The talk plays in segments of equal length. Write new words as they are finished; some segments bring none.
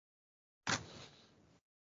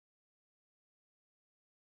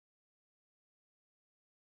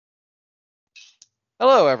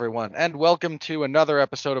Hello, everyone, and welcome to another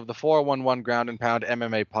episode of the 411 Ground and Pound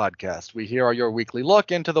MMA podcast. We here are your weekly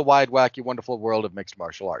look into the wide, wacky, wonderful world of mixed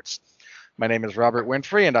martial arts. My name is Robert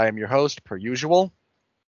Winfree, and I am your host, per usual.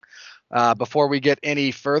 Before we get any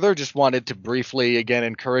further, just wanted to briefly, again,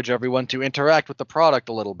 encourage everyone to interact with the product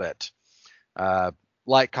a little bit.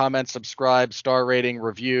 Like, comment, subscribe, star rating,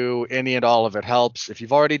 review, any and all of it helps. If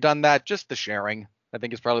you've already done that, just the sharing, I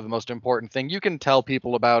think is probably the most important thing. You can tell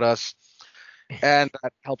people about us, and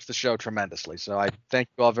that helps the show tremendously. So I thank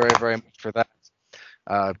you all very, very much for that.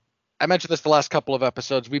 I mentioned this the last couple of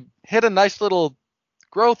episodes. We hit a nice little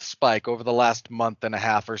growth spike over the last month and a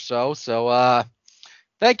half or so. So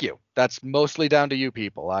thank you. That's mostly down to you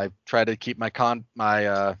people. I try to keep my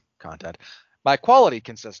quality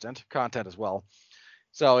consistent, content as well.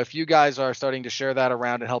 So if you guys are starting to share that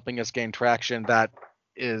around and helping us gain traction, that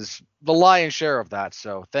is the lion's share of that.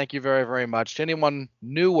 So thank you very, very much. To anyone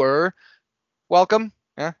newer, welcome.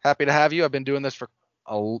 Yeah, happy to have you. I've been doing this for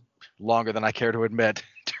longer than I care to admit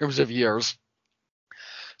in terms of years.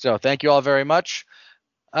 So thank you all very much.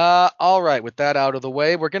 All right, with that out of the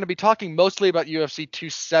way, we're going to be talking mostly about UFC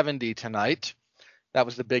 270 tonight. That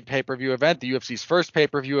was the big pay-per-view event, the UFC's first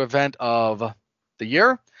pay-per-view event of the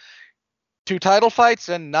year. 2 title fights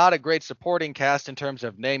and not a great supporting cast in terms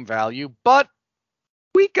of name value, but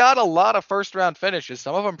we got a lot of first-round finishes,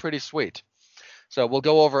 some of them pretty sweet. So we'll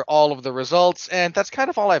go over all of the results, and that's kind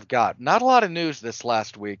of all I've got. Not a lot of news this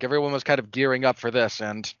last week. Everyone was kind of gearing up for this,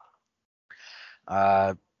 and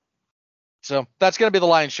so that's going to be the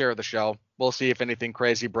lion's share of the show. We'll see if anything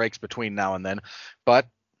crazy breaks between now and then. But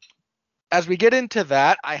as we get into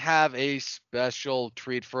that, I have a special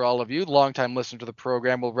treat for all of you. Longtime listener to the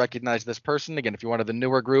program will recognize this person. Again, if you're one of the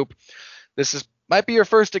newer group, might be your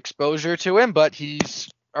first exposure to him, but he's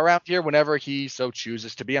around here whenever he so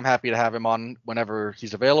chooses to be. I'm happy to have him on whenever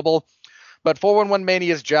he's available. But 411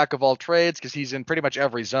 Mania's jack of all trades, because he's in pretty much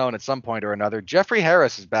every zone at some point or another. Jeffrey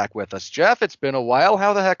Harris is back with us. Jeff, it's been a while.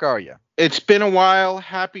 How the heck are you? It's been a while.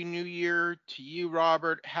 Happy New Year to you,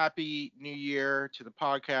 Robert. Happy New Year to the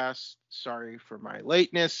podcast. Sorry for my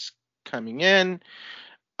lateness coming in.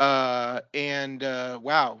 Wow,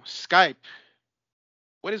 Skype.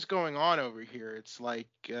 What is going on over here? It's like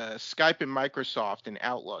Skype and Microsoft and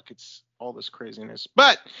Outlook. It's all this craziness.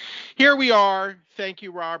 But here we are. Thank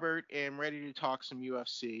you, Robert, and ready to talk some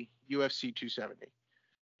UFC 270.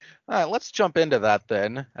 All right, let's jump into that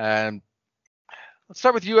then. And let's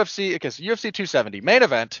start with UFC 270 main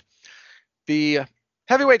event. The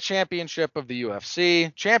heavyweight championship of the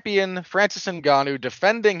UFC. Champion Francis Ngannou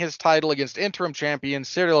defending his title against interim champion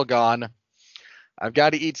Ciryl Gane. I've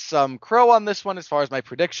got to eat some crow on this one as far as my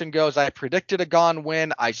prediction goes. I predicted a Gane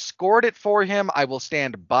win. I scored it for him. I will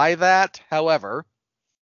stand by that. However,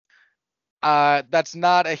 that's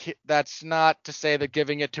not to say that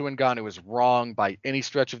giving it to Ngannou is wrong by any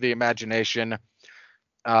stretch of the imagination.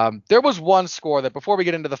 There was one score that, before we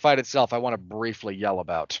get into the fight itself, I want to briefly yell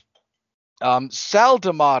about. Sal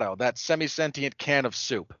D'Amato, that semi-sentient can of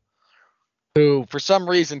soup, who for some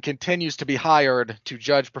reason continues to be hired to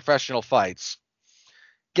judge professional fights,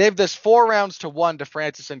 gave this 4-1 to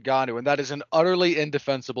Francis Ngannou, and that is an utterly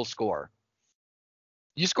indefensible score.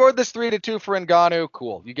 You scored this 3-2 for Ngannou,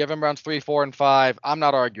 cool. You give him rounds 3, 4, and 5. I'm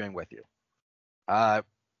not arguing with you. I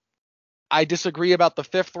disagree about the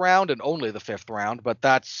 5th round and only the 5th round, but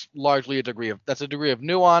that's largely a degree of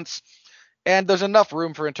nuance, and there's enough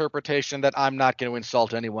room for interpretation that I'm not going to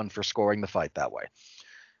insult anyone for scoring the fight that way.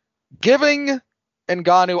 Giving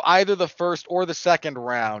Ngannou either the 1st or the 2nd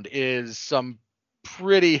round is some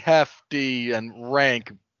pretty hefty and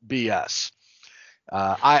rank BS.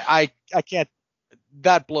 I can't.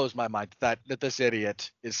 That blows my mind that this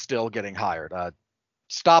idiot is still getting hired.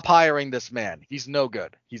 Stop hiring this man. He's no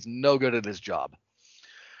good. He's no good at his job.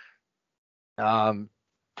 That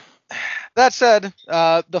said,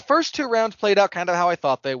 the first 2 rounds played out kind of how I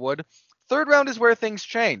thought they would. 3rd round is where things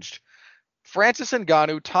changed. Francis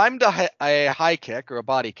Ngannou timed a high kick or a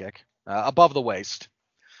body kick above the waist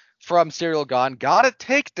from Ciryl Gane, got a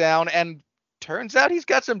takedown, and turns out he's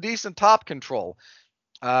got some decent top control.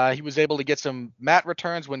 He was able to get some mat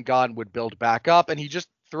returns when Gane would build back up, and he just,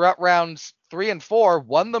 throughout rounds 3 and 4,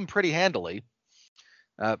 won them pretty handily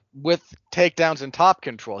with takedowns and top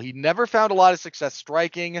control. He never found a lot of success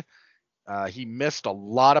striking. He missed a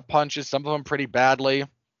lot of punches, some of them pretty badly.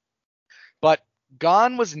 But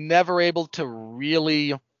Gane was never able to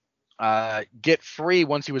really get free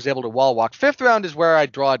once he was able to wall walk. 5th round is where I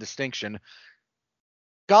draw a distinction.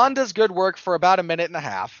 Gane does good work for about a minute and a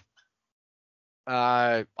half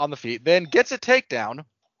on the feet, then gets a takedown,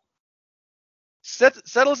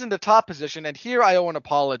 settles into top position, and here I owe an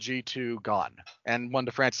apology to Gon, and one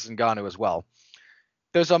to Francis Ngannou as well.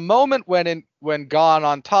 There's a moment when Gon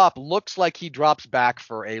on top looks like he drops back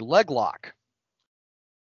for a leg lock.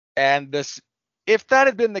 And if that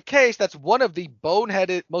had been the case, that's one of the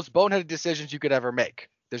most boneheaded decisions you could ever make.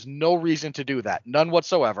 There's no reason to do that, none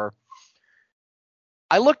whatsoever.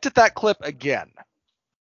 I looked at that clip again,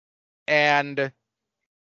 and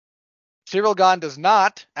Ciryl Gane does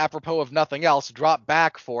not, apropos of nothing else, drop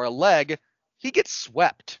back for a leg. He gets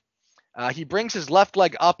swept. He brings his left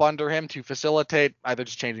leg up under him to facilitate either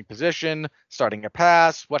just changing position, starting a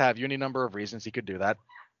pass, what have you, any number of reasons he could do that.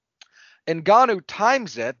 Ngannou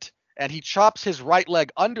times it, and he chops his right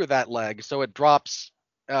leg under that leg, so it drops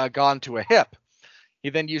Gane to a hip. He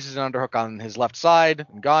then uses an underhook on his left side.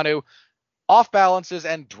 Ngannou off balances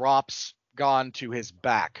and drops Gane to his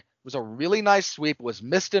back. It was a really nice sweep. It was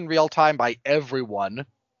missed in real time by everyone,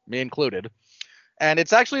 me included. And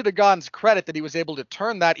it's actually to Gane's credit that he was able to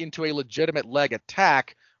turn that into a legitimate leg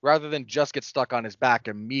attack rather than just get stuck on his back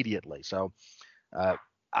immediately. So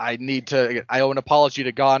I owe an apology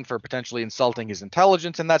to Gane for potentially insulting his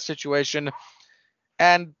intelligence in that situation.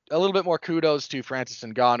 And a little bit more kudos to Francis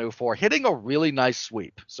Ngannou for hitting a really nice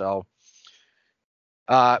sweep. So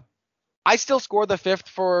I still score the fifth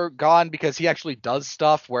for Gane because he actually does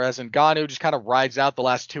stuff, whereas Ngannou just kind of rides out the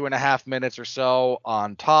last 2.5 minutes or so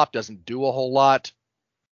on top, doesn't do a whole lot.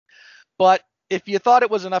 But if you thought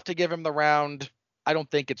it was enough to give him the round, I don't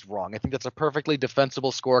think it's wrong. I think that's a perfectly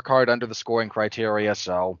defensible scorecard under the scoring criteria,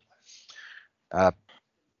 so it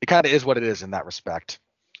kind of is what it is in that respect.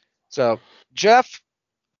 So, Jeff,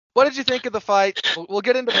 what did you think of the fight? We'll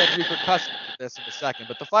get into the repercussions of this in a second,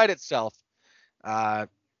 but the fight itself.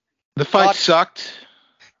 The fight sucked.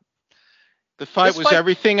 The fight was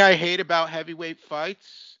everything I hate about heavyweight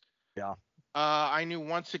fights. Yeah. I knew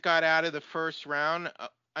once it got out of the first round,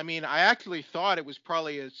 I actually thought it was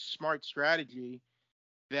probably a smart strategy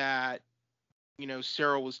that,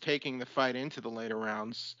 Ciryl was taking the fight into the later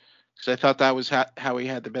rounds, because I thought that was how he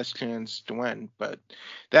had the best chance to win. But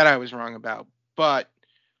that I was wrong about. But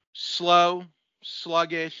slow,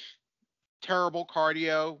 sluggish, terrible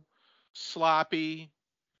cardio, sloppy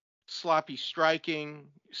striking,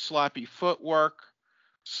 sloppy footwork,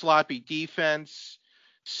 sloppy defense.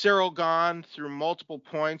 Ciryl Gane, through multiple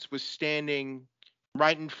points, was standing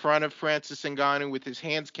right in front of Francis Ngannou with his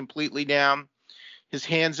hands completely down, his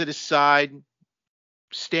hands at his side,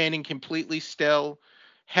 standing completely still,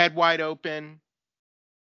 head wide open,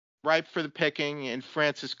 ripe for the picking, and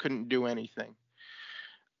Francis couldn't do anything.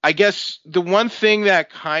 I guess the one thing that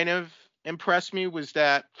kind of impressed me was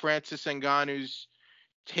that Francis Ngannou's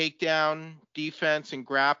takedown defense and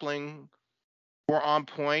grappling were on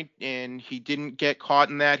point, and he didn't get caught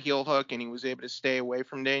in that heel hook, and he was able to stay away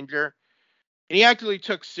from danger. And he actually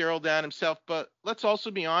took Ciryl down himself. But let's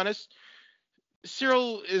also be honest,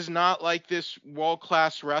 Ciryl is not like this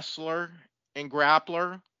world-class wrestler and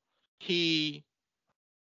grappler. He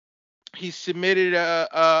submitted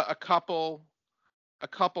a couple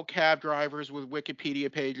cab drivers with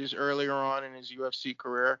Wikipedia pages earlier on in his UFC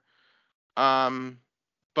career.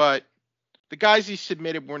 But the guys he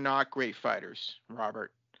submitted were not great fighters,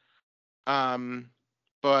 Robert.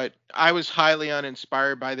 But I was highly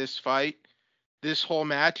uninspired by this fight, this whole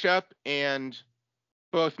matchup, and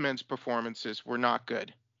both men's performances were not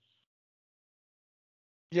good.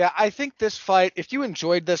 Yeah, I think this fight, if you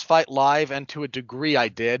enjoyed this fight live, and to a degree I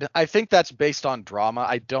did, I think that's based on drama.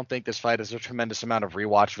 I don't think this fight has a tremendous amount of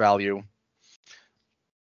rewatch value.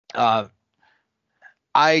 I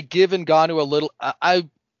give Ngannou a little...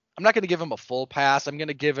 I'm not going to give him a full pass. I'm going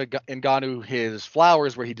to give Ngannou his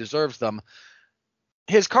flowers where he deserves them.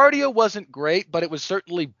 His cardio wasn't great, but it was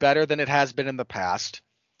certainly better than it has been in the past.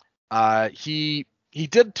 He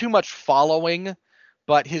did too much following,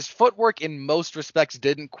 but his footwork in most respects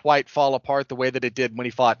didn't quite fall apart the way that it did when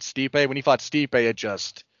he fought Stipe. When he fought Stipe, it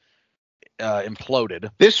just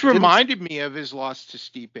imploded. This reminded me of his loss to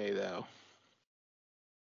Stipe, though.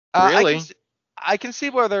 Really? I can see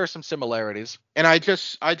where there are some similarities. And I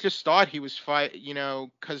just thought he was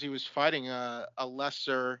because he was fighting a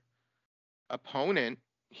lesser opponent,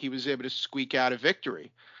 he was able to squeak out a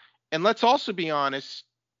victory. And let's also be honest,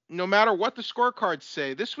 no matter what the scorecards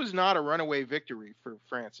say, this was not a runaway victory for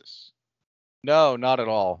Francis. No, not at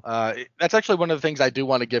all. That's actually one of the things I do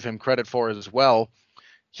want to give him credit for as well.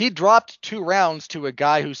 He dropped 2 rounds to a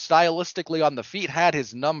guy who stylistically on the feet had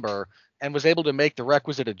his number and was able to make the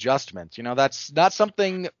requisite adjustments. That's not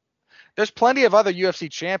something... There's plenty of other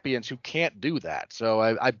UFC champions who can't do that. So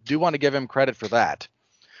I do want to give him credit for that.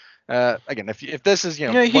 Again, if this is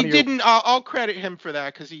Yeah, he one of your didn't. I'll credit him for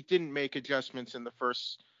that because he didn't make adjustments in the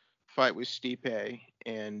first fight with Stipe,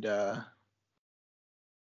 and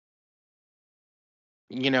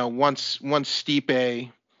once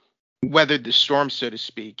Stipe weathered the storm, so to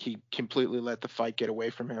speak, he completely let the fight get away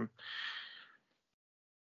from him.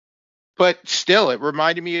 But still, it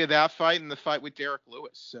reminded me of that fight and the fight with Derek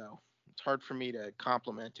Lewis, so it's hard for me to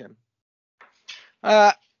compliment him.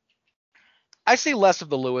 I see less of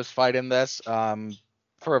the Lewis fight in this.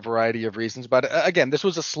 For a variety of reasons. But again, this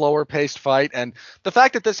was a slower paced fight. And the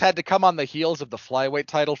fact that this had to come on the heels of the flyweight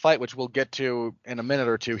title fight, which we'll get to in a minute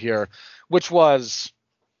or two here, it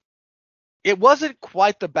wasn't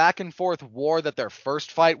quite the back and forth war that their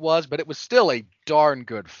first fight was, but it was still a darn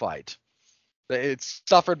good fight. It's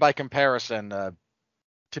suffered by comparison, to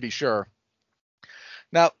be sure.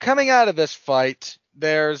 Now, coming out of this fight,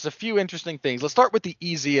 there's a few interesting things. Let's start with the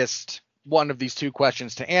easiest one of these two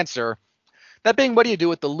questions to answer. That being, what do you do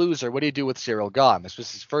with the loser? What do you do with Cyril Gahn? This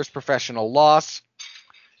was his first professional loss.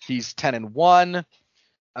 He's 10-1.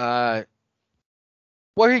 Where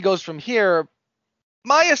he goes from here,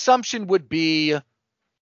 my assumption would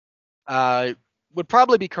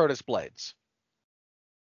probably be Curtis Blades.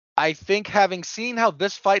 I think having seen how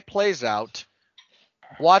this fight plays out,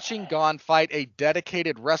 watching Gahn fight a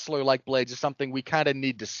dedicated wrestler like Blades is something we kind of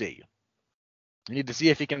need to see. We need to see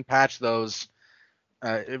if he can patch those.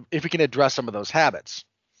 If we can address some of those habits.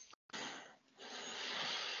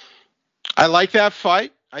 I like that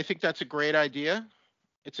fight. I think that's a great idea.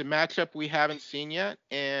 It's a matchup we haven't seen yet,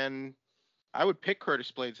 and I would pick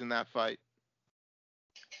Curtis Blades in that fight.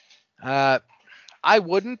 I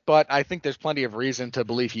wouldn't, but I think there's plenty of reason to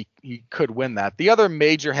believe he could win that. The other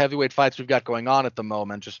major heavyweight fights we've got going on at the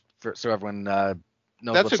moment, just so everyone knows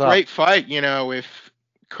that's what's a great fight. If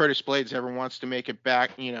Curtis Blades ever wants to make it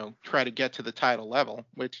back, try to get to the title level,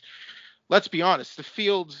 which, let's be honest, the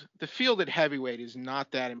field at heavyweight is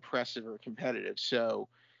not that impressive or competitive. So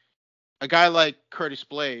a guy like Curtis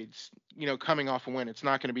Blades, coming off a win, it's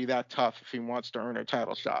not going to be that tough if he wants to earn a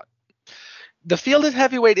title shot. The field at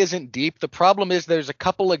heavyweight isn't deep. The problem is there's a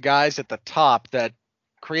couple of guys at the top that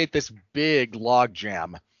create this big log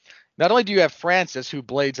jam. Not only do you have Francis, who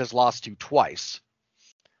Blades has lost to twice,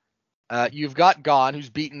 you've got Gahn,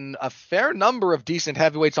 who's beaten a fair number of decent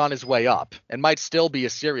heavyweights on his way up and might still be a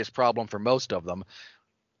serious problem for most of them.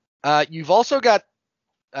 You've also got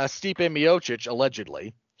Stipe Miocic,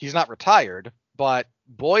 allegedly. He's not retired, but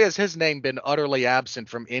boy, has his name been utterly absent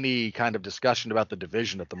from any kind of discussion about the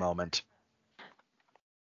division at the moment.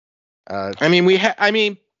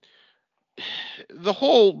 The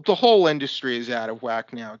whole industry is out of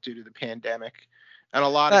whack now due to the pandemic, and a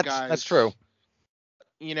lot of guys. That's true.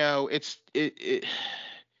 The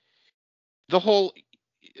whole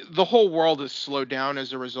world has slowed down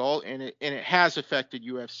as a result, and it has affected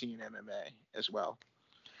UFC and MMA as well.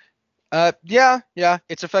 Yeah,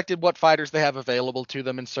 it's affected what fighters they have available to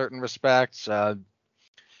them in certain respects. And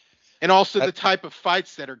also the type of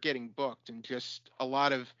fights that are getting booked, and just a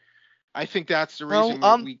lot of. I think that's the reason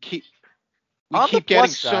we keep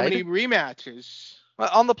getting so many rematches. Well,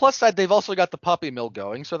 on the plus side, they've also got the puppy mill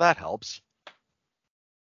going, so that helps.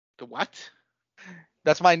 The what?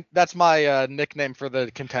 That's my nickname for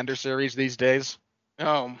the Contender Series these days.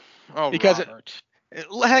 Oh, because Robert.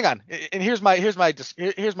 Hang on, and here's my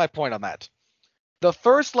point on that. The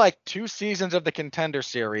first 2 seasons of the Contender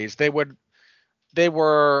Series, they were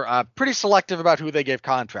pretty selective about who they gave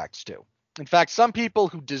contracts to. In fact, some people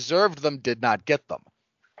who deserved them did not get them.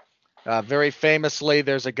 Very famously,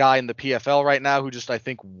 there's a guy in the PFL right now who just, I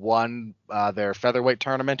think, won their featherweight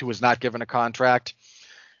tournament who was not given a contract.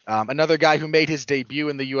 Another guy who made his debut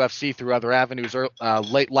in the UFC through other avenues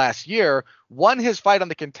late last year won his fight on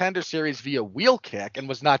the Contender Series via wheel kick and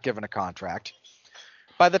was not given a contract.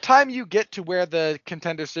 By the time you get to where the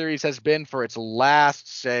Contender Series has been for its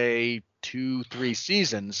last, say, 2-3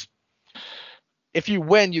 seasons, if you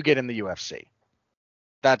win, you get in the UFC.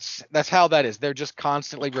 That's how that is. They're just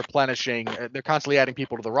constantly replenishing. They're constantly adding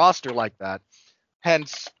people to the roster like that.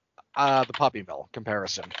 Hence, the puppy mill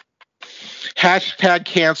comparison. Hashtag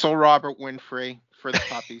cancel Robert Winfree for the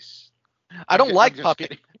puppies. I don't like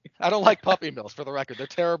puppy mills, for the record. They're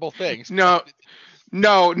terrible things. No.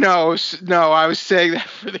 I was saying that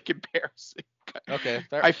for the comparison. Okay,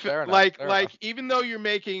 fair enough. Even though you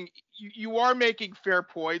are making fair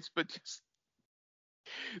points, but just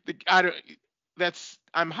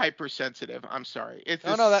I'm hypersensitive. I'm sorry.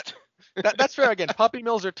 That's fair. Again, puppy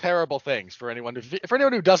mills are terrible things for anyone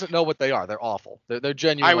who doesn't know what they are. They're awful. They're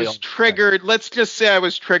genuinely. I was triggered. Let's just say I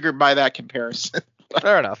was triggered by that comparison.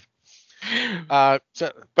 Fair enough. But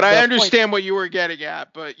I understand what you were getting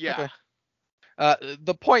at. But yeah. Okay.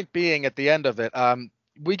 The point being, at the end of it,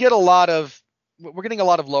 we're getting a lot of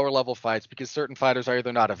lower level fights because certain fighters are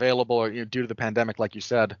either not available or due to the pandemic, like you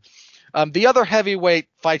said. The other heavyweight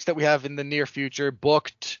fights that we have in the near future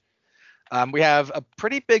booked. We have a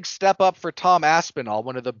pretty big step up for Tom Aspinall,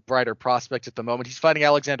 one of the brighter prospects at the moment. He's fighting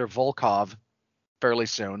Alexander Volkov fairly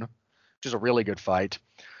soon, which is a really good fight.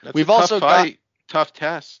 We've also got tough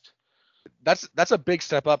test. That's a big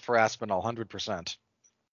step up for Aspinall, 100%.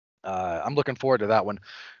 I'm looking forward to that one.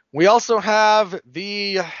 We also have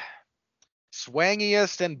the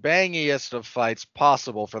swangiest and bangiest of fights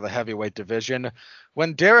possible for the heavyweight division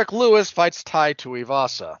when Derek Lewis fights Tai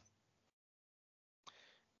Tuivasa.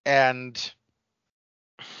 And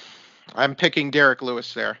I'm picking Derek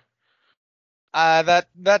Lewis there.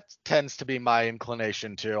 That tends to be my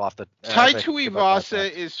inclination too. Tai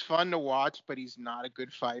Tuivasa is fun to watch, but he's not a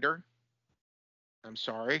good fighter. I'm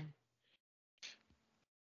sorry.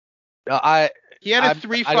 He had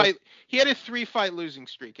a three fight losing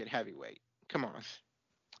streak at heavyweight. Come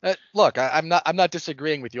on. Look, I'm not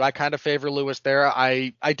disagreeing with you. I kind of favor Lewis there.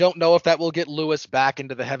 I don't know if that will get Lewis back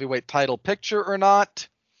into the heavyweight title picture or not.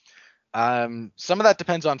 Some of that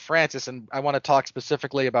depends on Francis, and I want to talk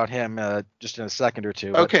specifically about him just in a second or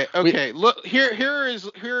two. Okay. Look, here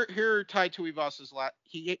Tai Tuivasa's last.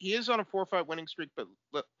 He is on a 4-fight winning streak,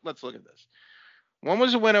 but let's look at this. One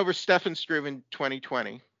was a win over Stefan Struve in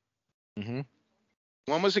 2020. Mm-hmm.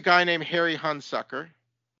 One was a guy named Harry Hunsucker,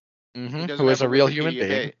 who is a real human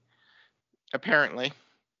being. Apparently,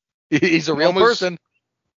 he's a real person.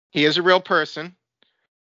 He is a real person.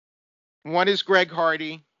 One is Greg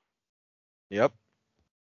Hardy. Yep.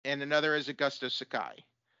 And another is Augusto Sakai.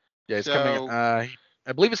 Yeah, he's coming. I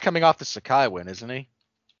believe he's coming off the Sakai win, isn't he?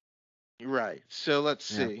 Right. So let's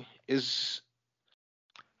see. Is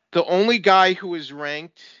the only guy who is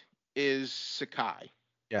ranked is Sakai.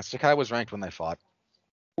 Yeah, Sakai was ranked when they fought.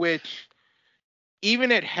 Which,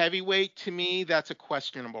 even at heavyweight, to me, that's a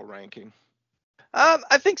questionable ranking.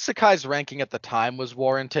 I think Sakai's ranking at the time was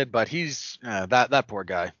warranted, but he's that poor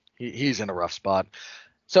guy. He's in a rough spot.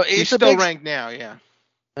 So he's still ranked now, yeah.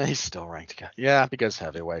 He's still ranked, yeah, because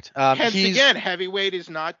heavyweight. Hence again, heavyweight is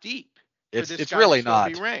not deep. It's really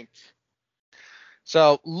not. Be ranked.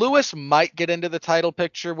 So Lewis might get into the title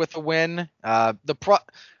picture with a win. The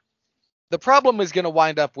problem is going to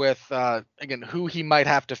wind up with again who he might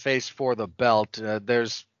have to face for the belt.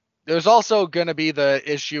 There's also going to be the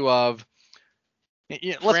issue of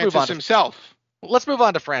Francis himself. Let's move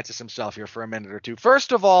on to Francis himself here for a minute or two.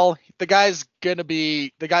 First of all, the guy's gonna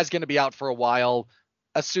be out for a while,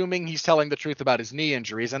 assuming he's telling the truth about his knee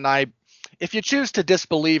injuries. And if you choose to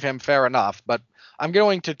disbelieve him, fair enough, but I'm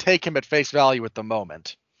going to take him at face value at the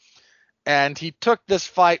moment. And he took this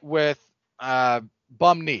fight with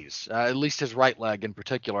bum knees, at least his right leg in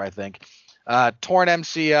particular, I think. Torn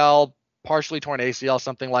MCL, partially torn ACL,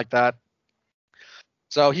 something like that.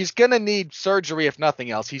 So he's going to need surgery if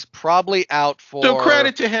nothing else. He's probably out for... So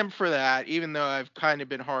credit to him for that, even though I've kind of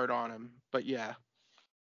been hard on him. But yeah.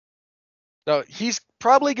 So he's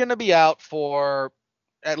probably going to be out for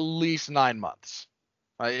at least 9 months.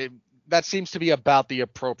 That seems to be about the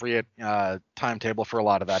appropriate timetable for a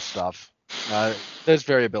lot of that stuff. There's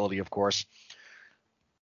variability, of course.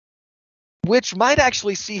 Which might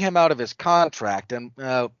actually see him out of his contract, and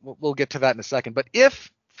we'll get to that in a second. But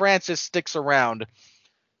if Francis sticks around...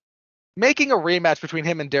 Making a rematch between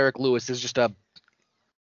him and Derek Lewis is just I'm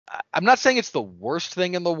not saying it's the worst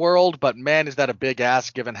thing in the world, but man, is that a big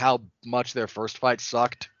ask given how much their first fight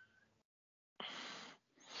sucked.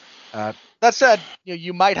 That said,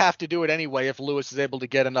 you might have to do it anyway if Lewis is able to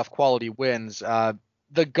get enough quality wins.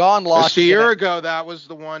 The Gone loss... Just a year ago, that was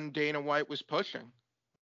the one Dana White was pushing.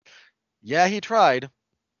 Yeah, he tried.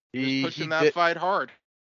 He was pushing that fight hard.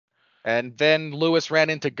 And then Lewis ran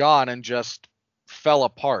into Gone and just... fell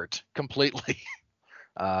apart completely.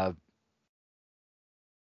 John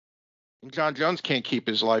Jones can't keep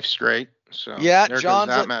his life straight, so yeah, there goes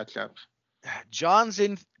that matchup. John's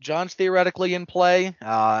theoretically in play.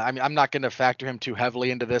 I'm not going to factor him too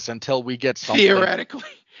heavily into this until we get something.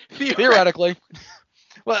 Theoretically.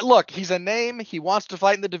 Well, look, he's a name. He wants to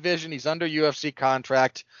fight in the division. He's under UFC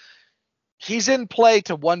contract. He's in play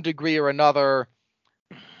to one degree or another.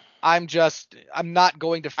 I'm not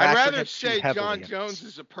going to factor I'd him rather too say heavily John Jones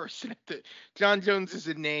is a person John Jones is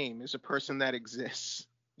a name, is a person that exists.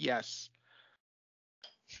 Yes.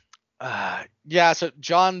 Yeah, so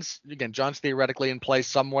John's theoretically in play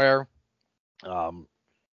somewhere.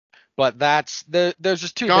 But there's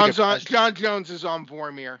just too John Jones is on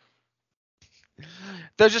Vormir.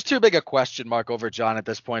 There's just too big a question mark over John at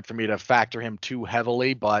this point for me to factor him too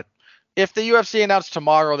heavily, but if the UFC announced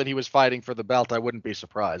tomorrow that he was fighting for the belt, I wouldn't be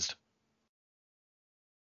surprised.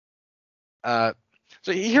 So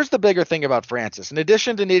here's the bigger thing about Francis. In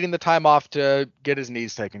addition to needing the time off to get his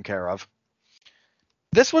knees taken care of,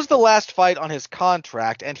 this was the last fight on his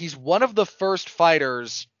contract, and he's one of the first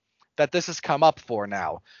fighters that this has come up for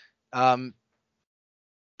now.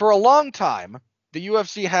 For a long time, the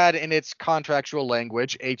UFC had in its contractual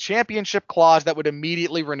language a championship clause that would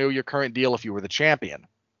immediately renew your current deal if you were the champion.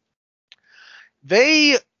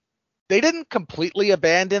 They didn't completely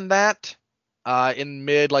abandon that in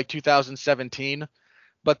mid 2017,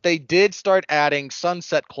 but they did start adding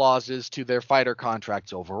sunset clauses to their fighter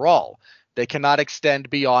contracts overall. They cannot extend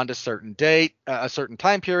beyond a certain date, a certain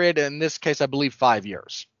time period. In this case, I believe 5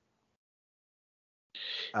 years.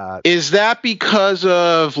 Is that because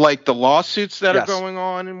of like the lawsuits that yes. are going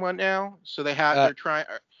on and what now? So they're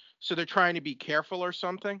trying to be careful or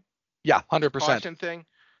something? Yeah, 100%. Caution thing.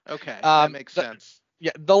 Okay, that makes sense.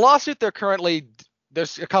 Yeah, the lawsuit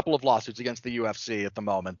there's a couple of lawsuits against the UFC at the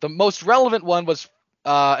moment. The most relevant one was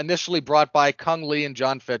initially brought by Kung Lee and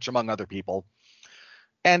John Fitch, among other people.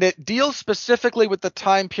 And it deals specifically with the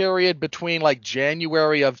time period between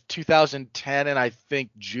January of 2010 and I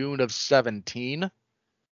think June of 17.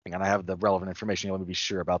 Hang on, I have the relevant information. Let me be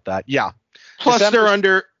sure about that. Yeah.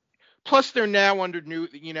 Plus they're now under new,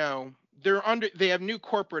 they have new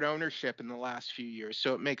corporate ownership in the last few years.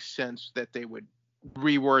 So it makes sense that they would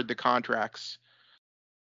reword the contracts.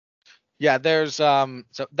 Yeah, there's so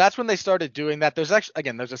that's when they started doing that. There's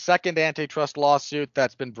a second antitrust lawsuit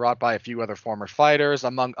that's been brought by a few other former fighters,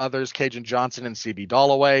 among others Cajun Johnson and CB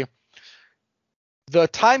Dollaway. The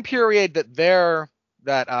time period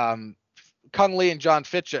that Kung Lee and John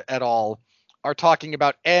Fitch et al. Are talking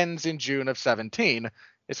about ends in June of 17.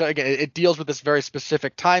 So again, it deals with this very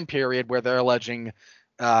specific time period where they're alleging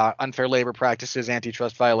unfair labor practices,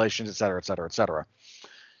 antitrust violations, et cetera, et cetera, et cetera.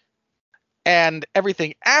 And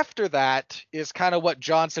everything after that is kind of what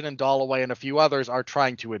Johnson and Dollaway and a few others are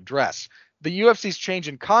trying to address. The UFC's change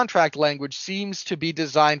in contract language seems to be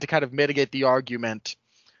designed to kind of mitigate the argument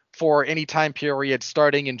for any time period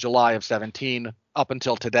starting in July of 17 up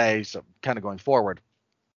until today, so kind of going forward.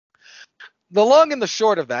 The long and the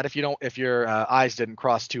short of that, if your eyes didn't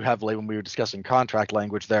cross too heavily when we were discussing contract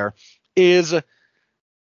language there, is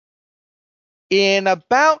in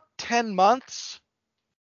about 10 months,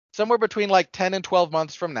 somewhere between 10 and 12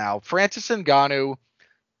 months from now, Francis Ngannou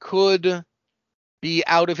could be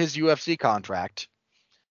out of his UFC contract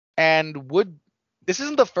and this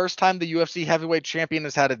isn't the first time the UFC heavyweight champion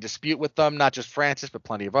has had a dispute with them, not just Francis, but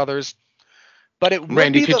plenty of others. But it would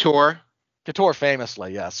Randy Couture. Couture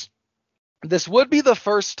famously, yes. This would be the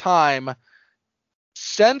first time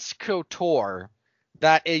since Couture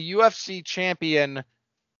that a UFC champion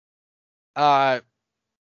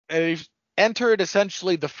entered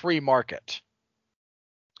essentially the free market.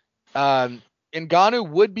 Ngannou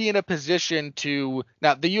would be in a position to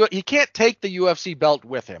now he can't take the UFC belt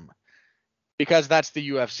with him because that's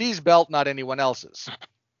the UFC's belt, not anyone else's.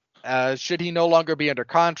 Should he no longer be under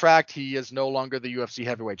contract, he is no longer the UFC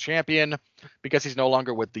heavyweight champion because he's no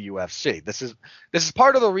longer with the UFC. This is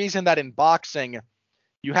part of the reason that in boxing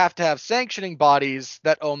you have to have sanctioning bodies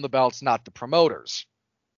that own the belts, not the promoters.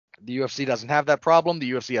 The UFC doesn't have that problem.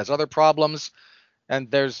 The UFC has other problems,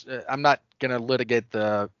 and I'm not going to litigate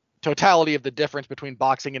the totality of the difference between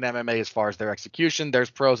boxing and MMA as far as their execution.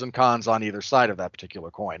 There's pros and cons on either side of that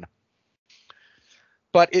particular coin.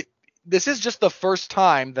 But this is just the first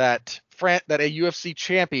time that a UFC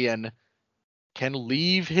champion can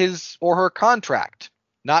leave his or her contract,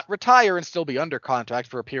 not retire and still be under contract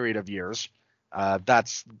for a period of years.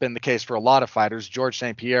 That's been the case for a lot of fighters. George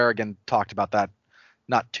St. Pierre, again, talked about that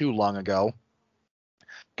not too long ago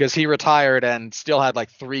because he retired and still had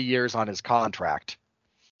 3 years on his contract.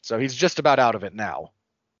 So he's just about out of it now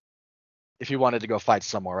if he wanted to go fight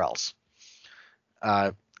somewhere else.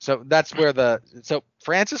 So that's where so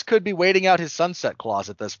Francis could be waiting out his sunset clause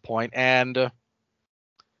at this point, and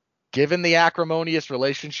given the acrimonious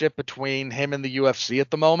relationship between him and the UFC at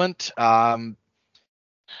the moment, let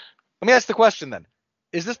me ask the question then.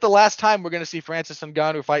 Is this the last time we're going to see Francis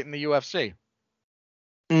Ngannou fight in the UFC?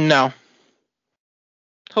 No.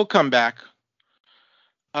 He'll come back.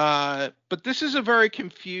 But this is a very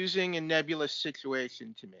confusing and nebulous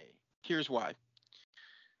situation to me. Here's why.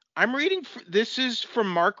 I'm reading, this is from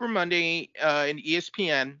Mark Raimondi in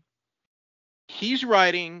ESPN. He's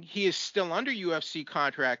writing, he is still under UFC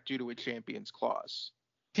contract due to a champions clause.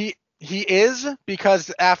 He is,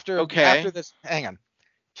 because after this, hang on.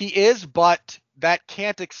 He is, but that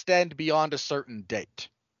can't extend beyond a certain date.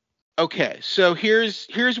 Okay, so here's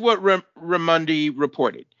what Ramundi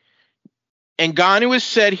reported. Ngannou has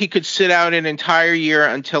said he could sit out an entire year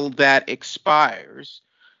until that expires.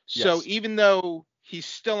 So Yes. even though he's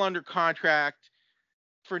still under contract,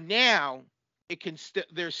 for now,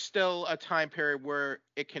 there's still a time period where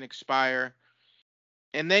it can expire.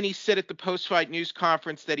 And then he said at the post-fight news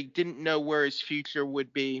conference that he didn't know where his future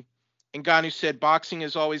would be. Ngannou said, "Boxing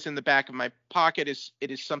is always in the back of my pocket.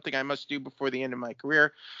 It is something I must do before the end of my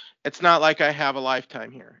career. It's not like I have a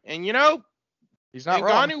lifetime here." And He's not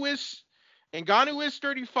wrong. Ngannou is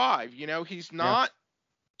 35. He's not.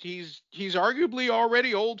 He's arguably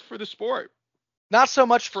already old for the sport. Not so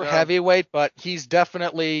much for So, heavyweight, but he's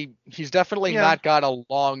definitely yeah. not got a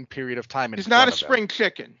long period of time in He's front not a of him. spring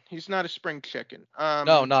chicken. He's not a spring chicken.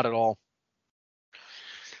 No, not at all.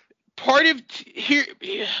 Part of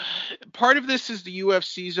this is the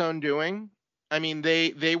UFC's own doing. I mean,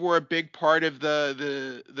 they were a big part of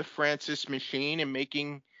the Francis machine and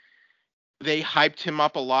they hyped him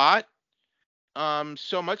up a lot.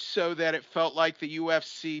 So much so that it felt like the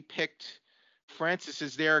UFC picked Francis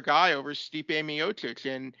as their guy over Stipe Miocic,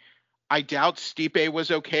 and I doubt Stipe was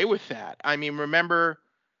okay with that. I mean, remember,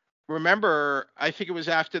 I think it was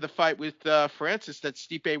after the fight with Francis that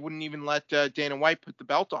Stipe wouldn't even let Dana White put the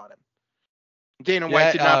belt on him. Dana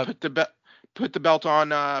White did not put the belt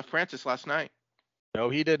on Francis last night. No,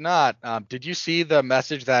 he did not. Did you see the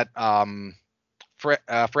message that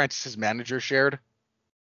Francis's manager shared?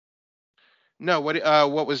 No,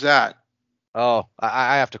 what was that? Oh,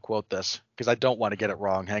 I have to quote this because I don't want to get it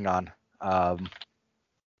wrong. Hang on.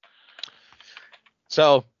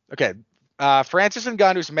 Francis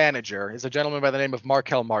Ngannou's manager is a gentleman by the name of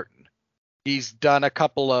Markel Martin. He's done a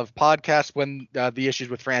couple of podcasts when the issues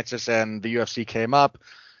with Francis and the UFC came up.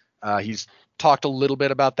 He's talked a little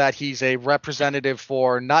bit about that. He's a representative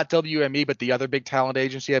for not WME, but the other big talent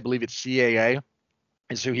agency. I believe it's CAA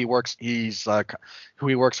is who he works. He's who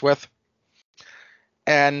he works with.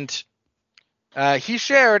 And he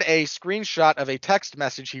shared a screenshot of a text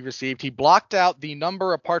message he received. He blocked out the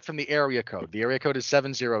number apart from the area code. The area code is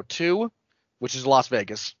 702, which is Las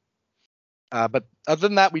Vegas. But other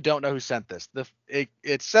than that, we don't know who sent this.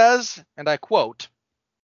 It says, and I quote,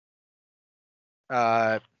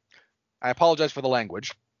 I apologize for the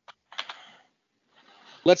language.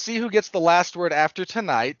 "Let's see who gets the last word after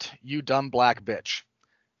tonight, you dumb black bitch.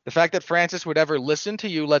 The fact that Francis would ever listen to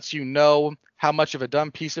you lets you know how much of a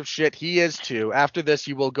dumb piece of shit he is too. After this,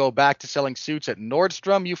 you will go back to selling suits at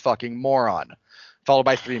Nordstrom, you fucking moron." Followed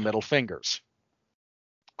by 3 middle fingers.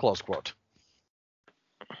 Close quote.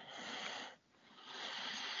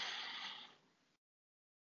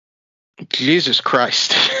 Jesus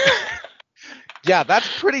Christ. Yeah,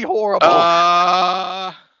 that's pretty horrible.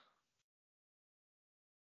 All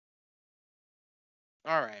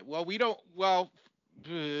right. Well, we don't. Well.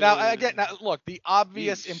 Now, look, the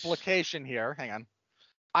obvious implication here. Hang on.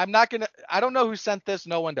 I don't know who sent this.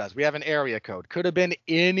 No one does. We have an area code. Could have been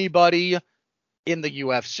anybody in the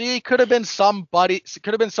UFC. Could have been somebody.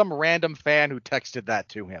 Could have been some random fan who texted that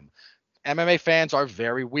to him. MMA fans are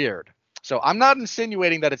very weird. So I'm not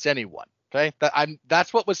insinuating that it's anyone. Okay,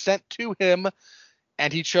 that's what was sent to him,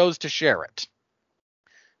 and he chose to share it.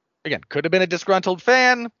 Again, could have been a disgruntled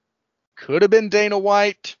fan. Could have been Dana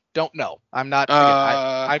White. Don't know. I'm not.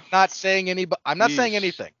 I'm not saying I'm not saying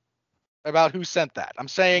anything about who sent that. I'm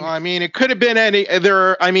saying. Well, I mean, it could have been any. It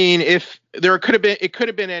could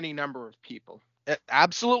have been any number of people. It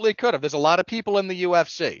absolutely could have. There's a lot of people in the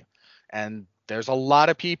UFC, and there's a lot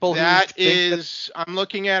of people I'm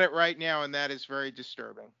looking at it right now, and that is very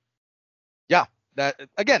disturbing. Yeah.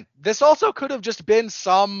 This also could have just been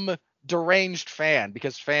some deranged fan,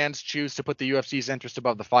 because fans choose to put the UFC's interest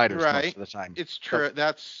above the fighters most of the time. It's true.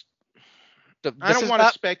 I don't want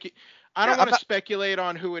to speculate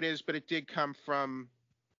on who it is, but it did come from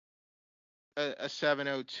a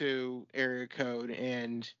 702 area code,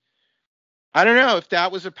 and I don't know if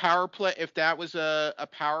that was a power play. If that was a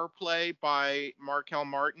power play by Markel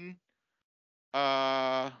Martin,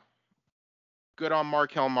 good on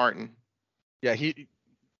Markel Martin. Yeah, you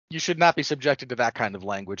should not be subjected to that kind of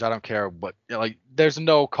language. I don't care what, there's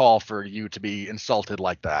no call for you to be insulted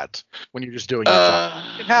like that when you're just doing your job.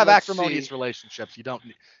 You can have acrimonious relationships. You don't.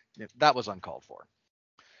 That was uncalled for.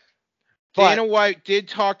 Dana White did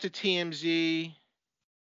talk to TMZ.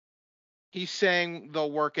 He's saying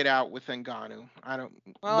they'll work it out with Ngannou.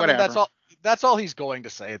 Whatever. That's all he's going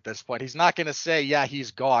to say at this point. He's not going to say, yeah,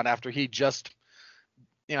 he's gone after he just,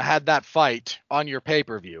 had that fight on your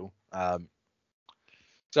pay-per-view.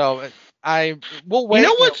 So we'll wait. You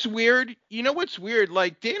know what's weird?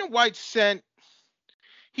 Like, Dana White sent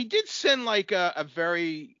he did send like a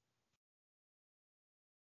very,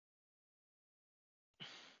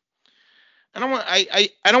 I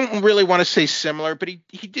don't really want to say similar, but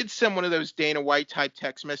he did send one of those Dana White type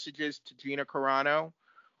text messages to Gina Carano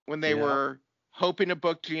when they Yeah. were hoping to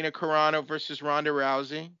book Gina Carano versus Ronda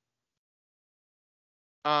Rousey.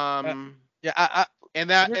 Yeah.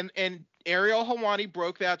 And Ariel Helwani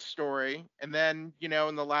broke that story, and then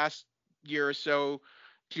in the last year or so,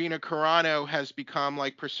 Gina Carano has become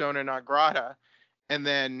like persona non grata, and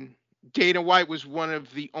then Dana White was one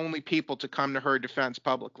of the only people to come to her defense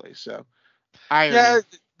publicly. So irony.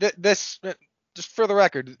 Yeah. This. Just for the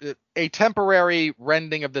record, a temporary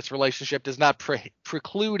rending of this relationship does not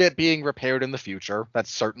preclude it being repaired in the future. That's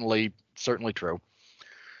certainly true.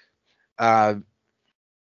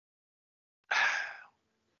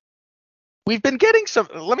 We've been getting some.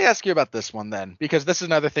 Let me ask you about this one then, because this is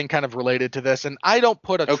another thing kind of related to this, and I don't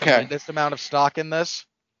put a tremendous amount of stock in this.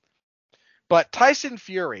 But Tyson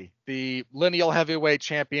Fury, the lineal heavyweight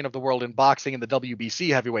champion of the world in boxing and the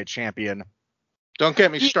WBC heavyweight champion. Don't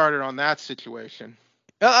get me started on that situation.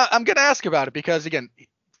 I'm going to ask about it because again,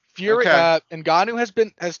 Fury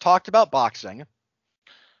Ngannou has talked about boxing,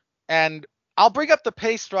 and I'll bring up the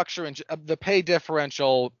pay structure and the pay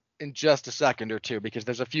differential in just a second or two, because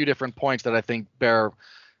there's a few different points that I think bears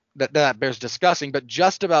discussing. But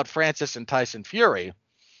just about Francis and Tyson Fury,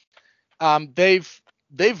 they've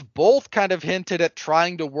both kind of hinted at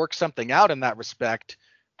trying to work something out in that respect.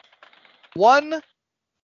 One,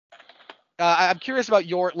 I'm curious about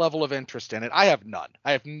your level of interest in it. I have none.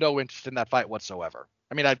 I have no interest in that fight whatsoever.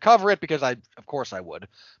 I mean, I'd cover it because of course I would.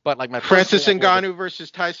 But like my Francis Ngannou versus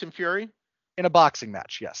Tyson Fury in a boxing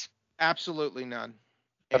match, yes. Absolutely none.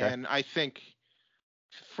 Okay. And I think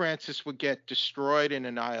Francis would get destroyed and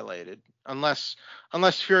annihilated unless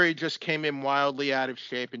Fury just came in wildly out of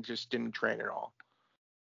shape and just didn't train at all.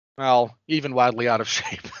 Well, even wildly out of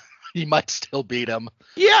shape, he might still beat him.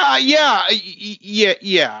 Yeah.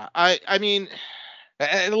 I mean,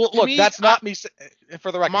 look, that's not me.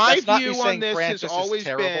 For the record, my that's not view me saying on this Francis has always is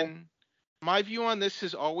terrible. been. My view on this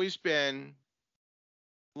has always been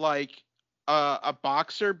like a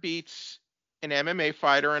boxer beats an MMA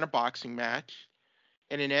fighter in a boxing match,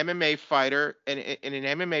 and an MMA fighter in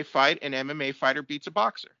an MMA fight, an MMA fighter beats a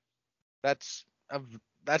boxer. That's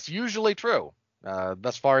usually true.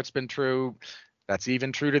 Thus far, it's been true. That's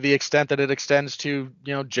even true to the extent that it extends to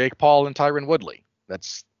Jake Paul and Tyron Woodley.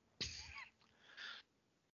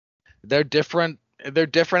 They're different. They're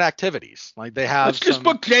different activities. Like they have. Let's just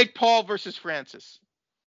book Jake Paul versus Francis.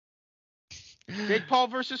 Jake Paul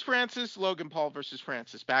versus Francis. Logan Paul versus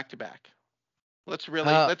Francis. Back to back. Let's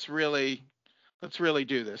really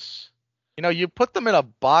do this. You put them in a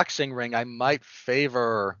boxing ring. I might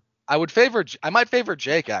favor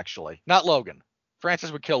Jake, actually, not Logan.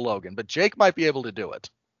 Francis would kill Logan, but Jake might be able to do it.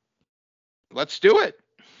 Let's do it.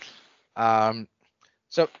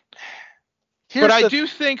 So but I do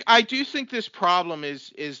think this problem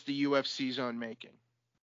is the UFC's own making.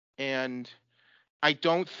 And I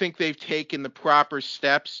don't think they've taken the proper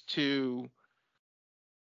steps to,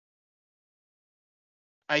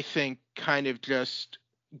 I think, kind of just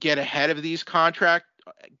get ahead of contract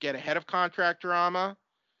drama,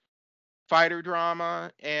 fighter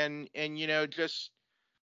drama, and just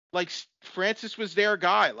like Francis was their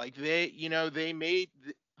guy. Like they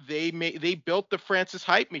built the Francis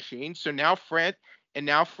hype machine. So now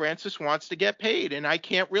Francis wants to get paid, and I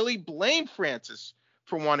can't really blame Francis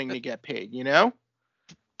for wanting to get paid.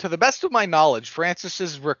 To the best of my knowledge,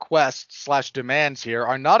 Francis's requests / demands here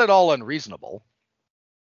are not at all unreasonable.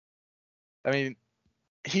 I mean,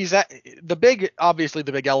 obviously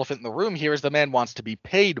the big elephant in the room here is the man wants to be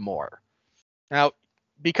paid more. Now,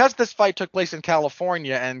 because this fight took place in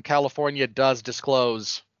California, and California does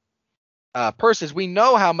disclose purses, we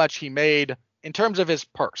know how much he made in terms of his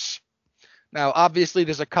purse. Now, obviously,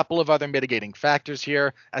 there's a couple of other mitigating factors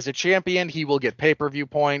here. As a champion, he will get pay-per-view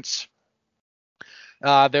points.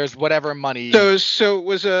 There's whatever money. So it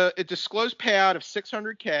was a disclosed payout of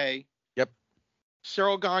 $600K. Yep.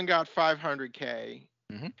 Cyril Gahn got $500K.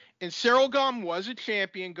 Mm-hmm. And Cyril Gahn was a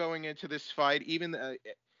champion going into this fight, even though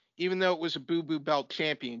it was a boo-boo belt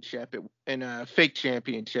championship and a fake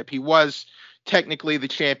championship. He was technically the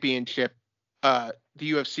championship, the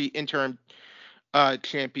UFC interim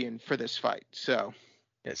champion for this fight. So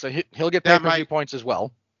yeah, so he'll get pay-per-view points as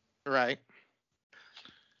well. Right.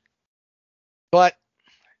 But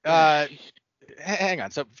hang on.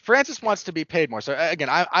 So Francis wants to be paid more. So again,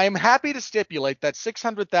 I'm happy to stipulate that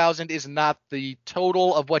 $600,000 is not the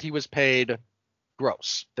total of what he was paid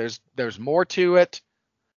gross. There's more to it.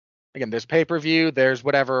 Again, there's pay-per-view. There's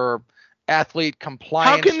whatever athlete How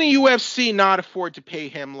compliance. can the UFC not afford to pay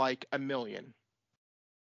him like $1 million?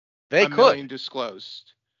 They $1 could. million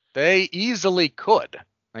disclosed. They easily could.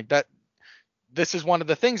 Like that. This is one of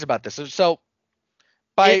the things about this. So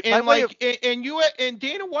by And way like of, and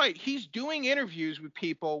Dana White, he's doing interviews with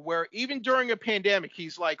people where even during a pandemic,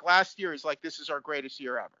 he's like, last year is like, this is our greatest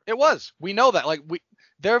year ever. it was. We know that. Like a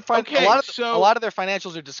lot of their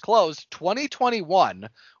financials are disclosed. 2021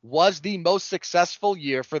 was the most successful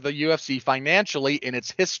year for the UFC financially in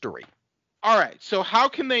its history. All right. So how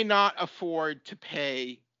can they not afford to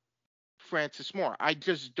pay Francis Moore? I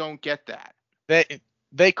just don't get that.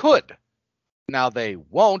 They could. Now they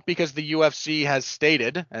won't, because the UFC has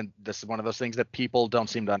stated, and this is one of those things that people don't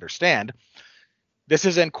seem to understand. This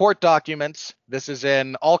is in court documents. This is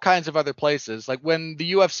in all kinds of other places. Like when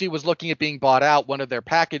the UFC was looking at being bought out, one of their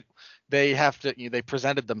package, they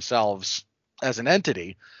presented themselves as an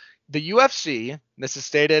entity. The UFC, this is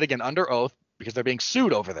stated again under oath because they're being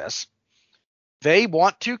sued over this. They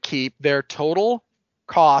want to keep their total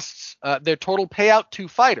costs, their total payout to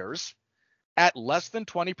fighters at less than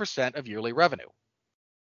 20% of yearly revenue.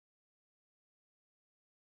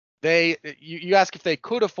 You ask if they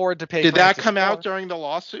could afford to pay. Did Francis that come Moore. out during the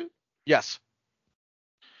lawsuit? Yes.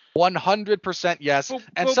 100% yes.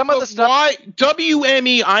 And some of the stuff. Why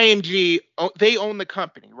WME IMG? They own the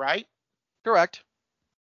company, right? Correct.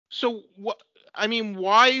 So what? I mean,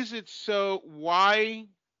 why is it so? Why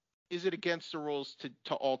is it against the rules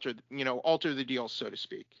to alter the deal, so to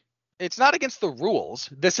speak? It's not against the rules.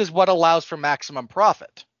 This is what allows for maximum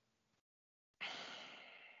profit.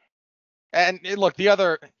 And look,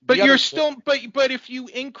 but if you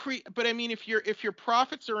increase, but I mean, if your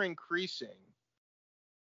profits are increasing,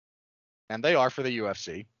 and they are for the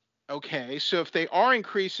UFC. Okay, so if they are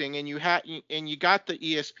increasing and you got the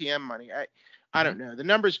ESPN money, I don't know. The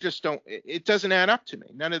numbers just don't. It doesn't add up to me.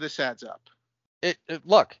 None of this adds up.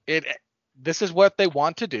 This is what they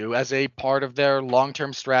want to do as a part of their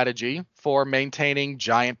long-term strategy for maintaining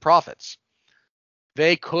giant profits.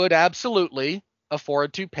 They could absolutely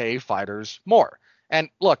afford to pay fighters more. And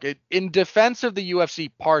look, in defense of the UFC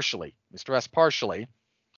partially,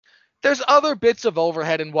 there's other bits of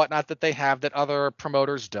overhead and whatnot that they have that other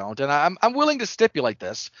promoters don't. And I'm willing to stipulate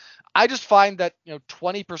this. I just find that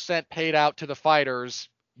 20% paid out to the fighters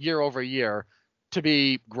year over year to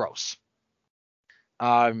be gross.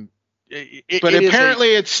 But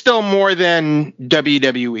apparently it's still more than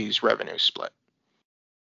WWE's revenue split.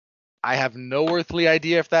 I have no earthly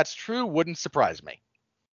idea if that's true. Wouldn't surprise me.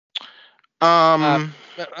 Okay,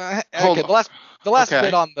 the last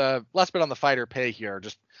bit on the fighter pay here.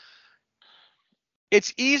 Just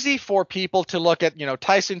it's easy for people to look at,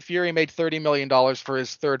 Tyson Fury made $30 million for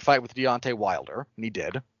his third fight with Deontay Wilder, and he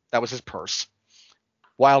did. That was his purse.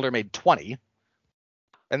 Wilder made 20.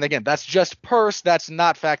 And again, that's just purse. That's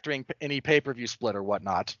not factoring any pay-per-view split or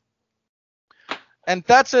whatnot. And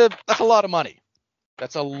that's a lot of money.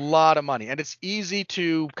 That's a lot of money. And it's easy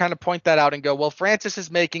to kind of point that out and go, well, Francis is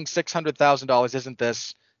making $600,000. Isn't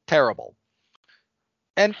this terrible?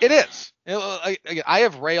 And it is. I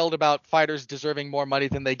have railed about fighters deserving more money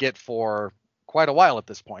than they get for quite a while at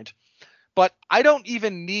this point. But I don't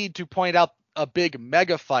even need to point out a big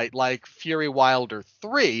mega fight like Fury Wilder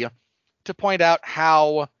 3 to point out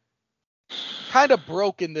how kind of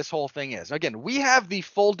broken this whole thing is. Again, we have the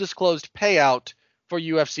full disclosed payout for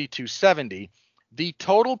UFC 270. The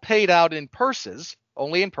total paid out in purses,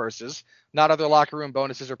 only in purses, not other locker room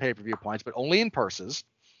bonuses or pay-per-view points, but only in purses,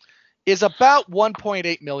 is about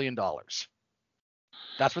 $1.8 million.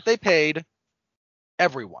 That's what they paid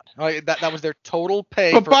everyone. That was their total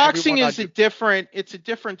pay. But boxing is a different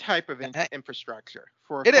type of infrastructure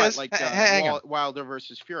for a fight like Wilder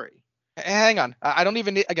versus Fury. Hang on. I don't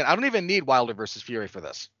even need Wilder versus Fury for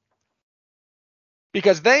this.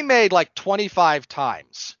 Because they made like 25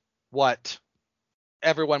 times what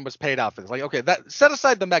everyone was paid out for this. Like, okay, that set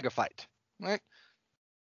aside the mega fight. Right?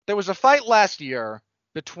 There was a fight last year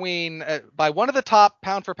between by one of the top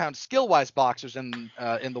pound for pound skill wise boxers in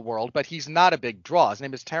the world, but he's not a big draw. His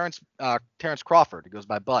name is Terrence Crawford. He goes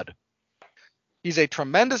by Bud. He's a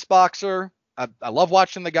tremendous boxer. I love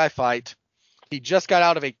watching the guy fight. He just got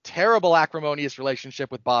out of a terrible acrimonious relationship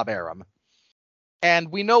with Bob Arum. And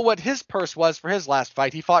we know what his purse was for his last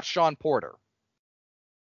fight. He fought Sean Porter.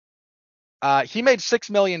 He made $6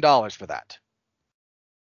 million for that.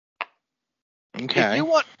 Okay.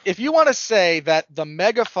 If you want to say that the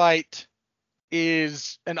mega fight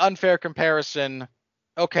is an unfair comparison,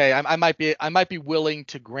 okay, I might be willing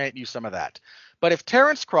to grant you some of that. But if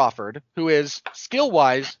Terrence Crawford, who is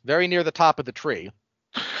skill-wise very near the top of the tree,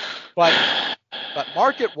 but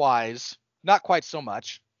market-wise not quite so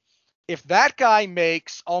much, If that guy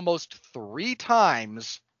makes almost 3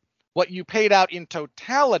 times what you paid out in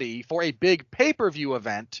totality for a big pay-per-view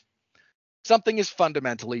event, something is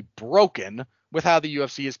fundamentally broken with how the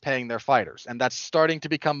UFC is paying their fighters, and that's starting to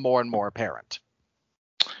become more and more apparent.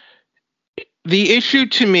 The issue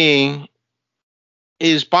to me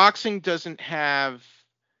is boxing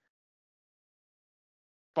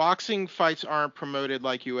fights aren't promoted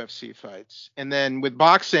like UFC fights. And then with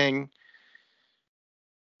boxing,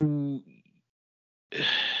 we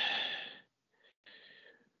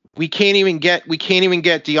can't even get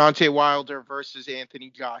Deontay Wilder versus Anthony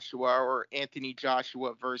Joshua, or Anthony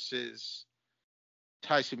Joshua versus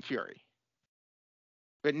Tyson Fury.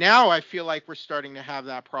 But now I feel like we're starting to have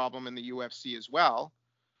that problem in the UFC as well,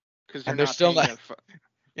 because they're not paying their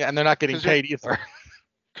yeah, and they're not getting paid either.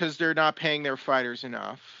 Because they're not paying their fighters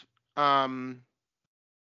enough.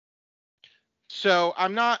 So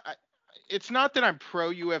I'm not. It's not that I'm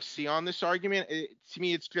pro UFC on this argument. To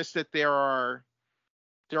me, it's just that there are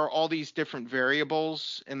all these different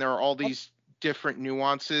variables, and there are all these different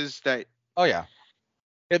nuances that. Oh yeah.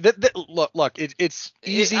 Look. It's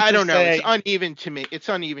easy. I don't know. Say, it's uneven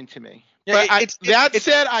to me. Yeah, but that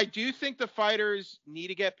said, I do think the fighters need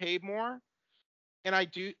to get paid more. And I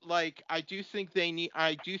do think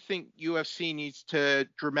UFC needs to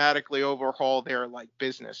dramatically overhaul their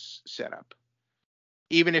business setup.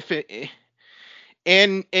 Even if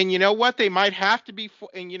and you know what, they might have to be,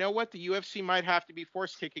 and you know what, the UFC might have to be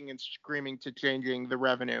force kicking and screaming to changing the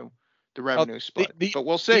revenue split. But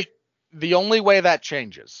we'll see. The only way that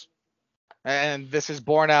changes, and this is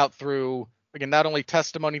borne out through, again, not only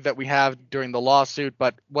testimony that we have during the lawsuit,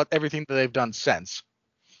 but everything that they've done since.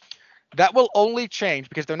 That will only change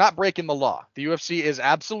because they're not breaking the law. The UFC is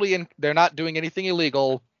absolutely they're not doing anything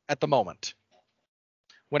illegal at the moment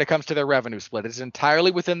when it comes to their revenue split. It's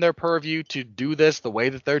entirely within their purview to do this the way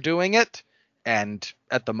that they're doing it. And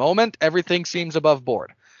at the moment, everything seems above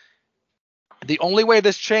board. The only way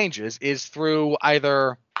this changes is through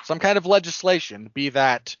either some kind of legislation, be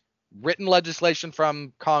that written legislation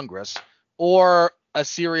from Congress or a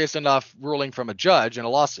serious enough ruling from a judge in a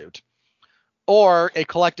lawsuit, or a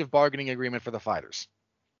collective bargaining agreement for the fighters.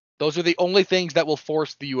 Those are the only things that will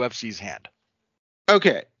force the UFC's hand.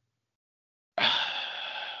 Okay.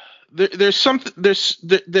 There's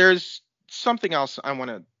something else I want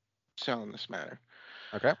to say on this matter.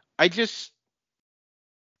 Okay. I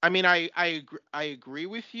agree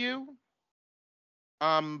with you.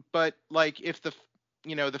 But if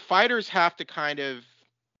the fighters have to kind of,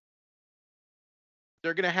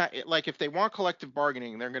 they're going to have, if they want collective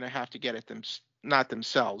bargaining, they're going to have to get it not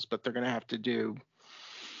themselves, but they're going to have to do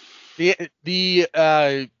what's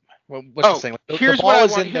the saying? Here's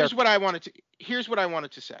what I wanted to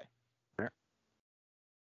say. Sure.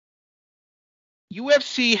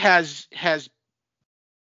 UFC has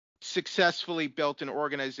successfully built an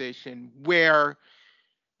organization where,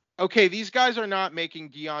 okay, these guys are not making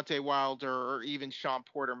Deontay Wilder or even Sean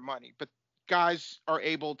Porter money, but guys are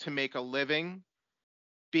able to make a living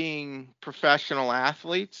being professional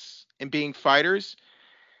athletes and being fighters.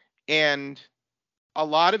 And a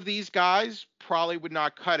lot of these guys probably would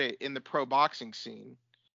not cut it in the pro boxing scene,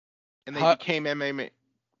 and they became MMA.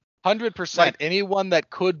 100%. Anyone that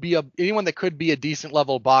could be a decent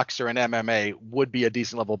level boxer in MMA would be a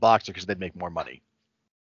decent level boxer because they'd make more money.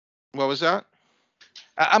 What was that?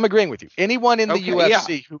 I'm agreeing with you. Anyone in the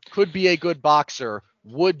UFC who could be a good boxer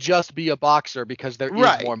would just be a boxer because there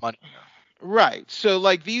is more money. Right. So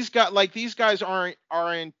these guys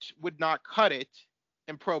would not cut it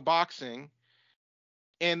in pro boxing,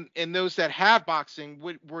 and those that have boxing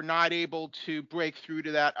were not able to break through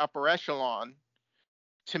to that upper echelon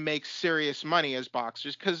to make serious money as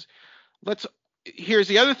boxers. Because here's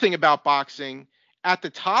the other thing about boxing: at the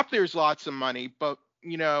top, there's lots of money, but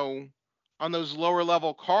on those lower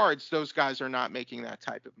level cards, those guys are not making that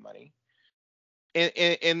type of money.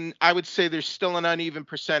 And I would say there's still an uneven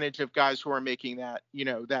percentage of guys who are making that,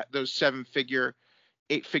 those 7-figure,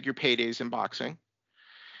 8-figure paydays in boxing.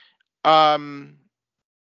 The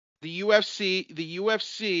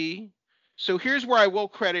UFC. So here's where I will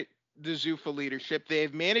credit the Zuffa leadership.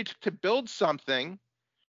 They've managed to build something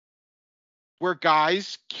where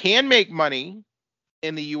guys can make money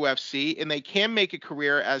in the UFC and they can make a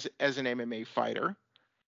career as an MMA fighter.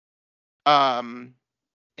 And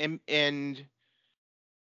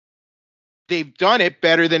they've done it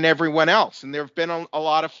better than everyone else. And there have been a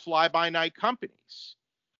lot of fly-by-night companies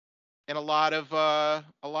and a lot of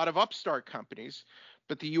upstart companies,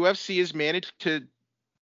 but the UFC has managed to,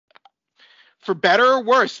 for better or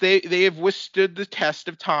worse, they have withstood the test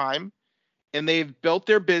of time, and they've built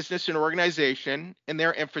their business and organization and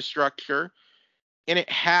their infrastructure, and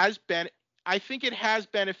I think it has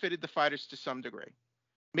benefited the fighters to some degree.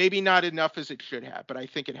 Maybe not enough as it should have, but I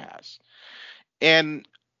think it has. And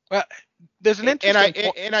well, there's an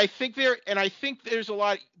interesting I think there's a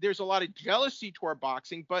lot of jealousy toward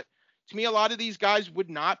boxing, but to me, a lot of these guys would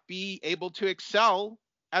not be able to excel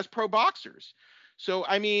as pro boxers. So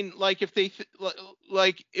I mean, like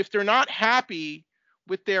if they're not happy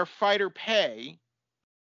with their fighter pay,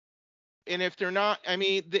 and if they're not, I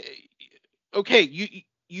mean, okay,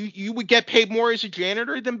 you would get paid more as a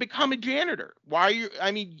janitor, then become a janitor. Why are you?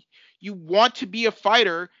 I mean, you want to be a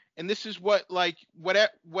fighter, and this is what, like,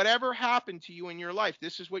 whatever happened to you in your life,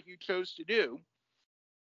 this is what you chose to do.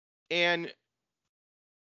 And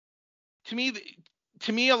to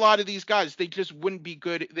me, a lot of these guys, they just wouldn't be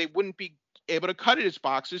good. They wouldn't be able to cut it as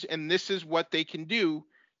boxers, and this is what they can do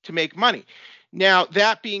to make money. Now,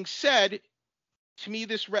 that being said, to me,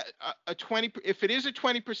 this if it is a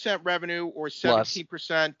 20% revenue or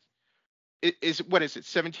 17%, is what is it?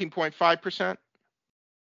 17.5%?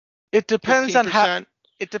 It depends 15%?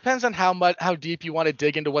 On how deep you want to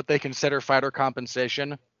dig into what they consider fighter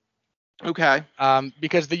compensation. Okay.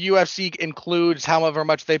 Because the UFC includes however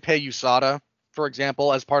much they pay USADA, for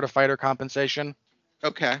example, as part of fighter compensation.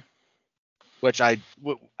 Okay. Which I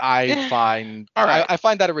find I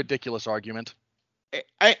find that a ridiculous argument.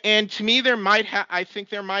 And to me, I think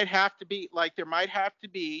there might have to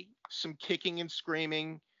be some kicking and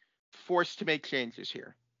screaming, forced to make changes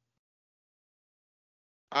here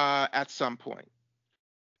at some point.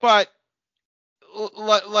 But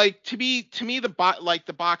like to me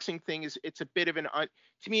the boxing thing is, it's a bit of an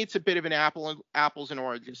apples and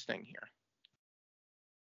oranges thing here.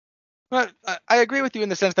 But I agree with you in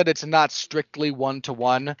the sense that it's not strictly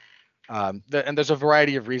one-to-one. And there's a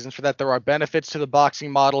variety of reasons for that. There are benefits to the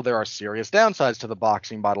boxing model. There are serious downsides to the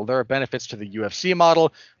boxing model. There are benefits to the UFC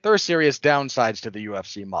model. There are serious downsides to the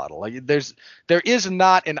UFC model. Like there is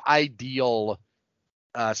not an ideal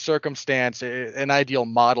circumstance, an ideal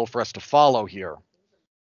model for us to follow here.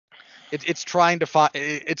 It's trying to find.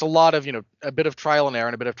 It's a lot of a bit of trial and error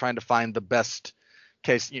and a bit of trying to find the best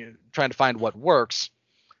case. Trying to find what works.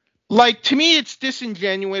 Like, to me, it's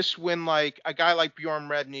disingenuous when, like, a guy like Bjorn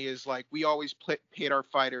Redney is like, we always paid our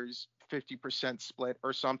fighters 50% split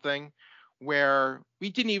or something, where we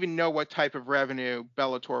didn't even know what type of revenue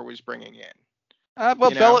Bellator was bringing in.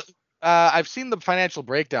 I've seen the financial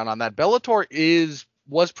breakdown on that. Bellator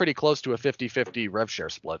was pretty close to a 50-50 rev share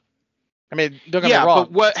split. I mean, don't get me wrong.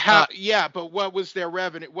 But what was their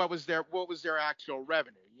revenue? What was their actual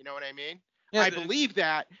revenue? You know what I mean? Yeah, I believe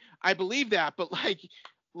that, but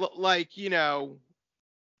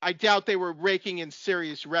I doubt they were raking in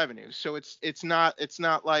serious revenue. So it's not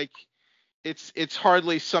like it's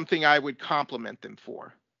hardly something I would compliment them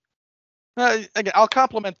for. Again, I'll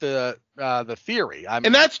compliment the theory.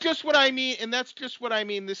 And that's just what I mean.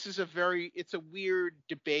 This is it's a weird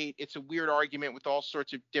debate. It's a weird argument with all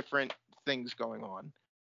sorts of different things going on.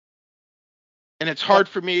 And it's hard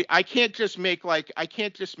for me. I can't just make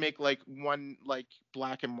one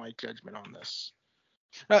black and white judgment on this.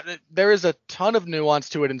 There is a ton of nuance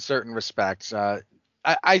to it in certain respects.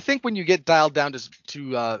 I think when you get dialed down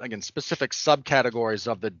to again, specific subcategories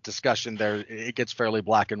of the discussion, there it gets fairly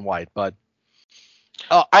black and white. But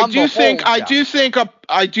I do think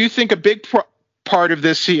a big part of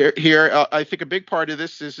this here. I think a big part of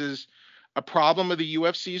this is a problem of the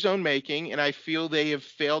UFC's own making, and I feel they have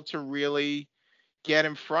failed to really get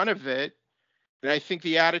in front of it. And I think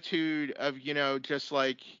the attitude of just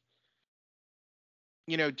like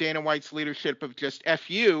Dana White's leadership of just F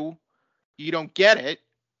you don't get it,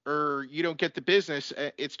 or you don't get the business.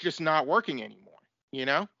 It's just not working anymore.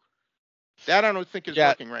 That I don't think is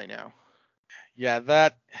working right now. Yeah,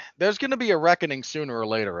 there's going to be a reckoning sooner or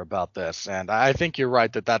later about this. And I think you're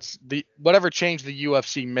right that's whatever change the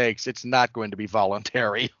UFC makes, it's not going to be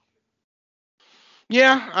voluntary.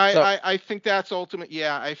 Yeah, I think that's ultimate.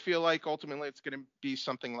 Yeah, I feel like ultimately it's going to be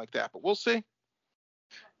something like that, but we'll see.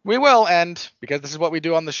 We will, and because this is what we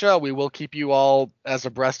do on the show, we will keep you all as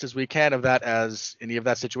abreast as we can of that as any of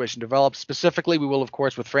that situation develops. Specifically, we will, of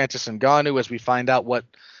course, with Francis Ngannou as we find out what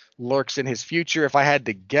lurks in his future. If I had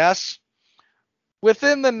to guess,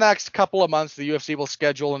 within the next couple of months, the UFC will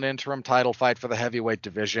schedule an interim title fight for the heavyweight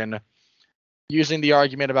division, using the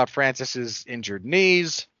argument about Francis's injured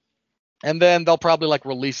knees, and then they'll probably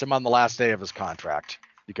release him on the last day of his contract,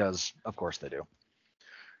 because of course they do.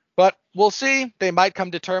 But we'll see. They might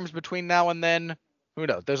come to terms between now and then. Who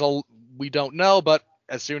knows? We don't know, but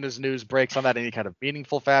as soon as news breaks on that in any kind of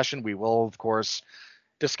meaningful fashion, we will, of course,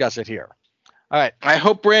 discuss it here. All right. I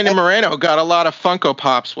hope Brandon Moreno got a lot of Funko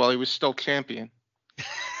Pops while he was still champion.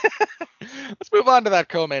 Let's move on to that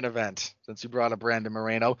co-main event, since you brought up Brandon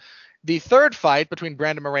Moreno. The third fight between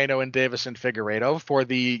Brandon Moreno and Deiveson Figueiredo for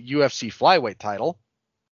the UFC flyweight title.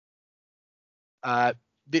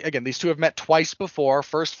 Again, these two have met twice before.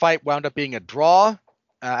 First fight wound up being a draw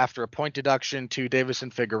after a point deduction to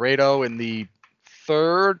Deiveson Figueiredo in the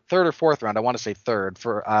third or fourth round. I want to say third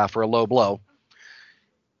for a low blow.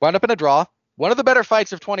 Wound up in a draw. One of the better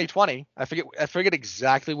fights of 2020. I forget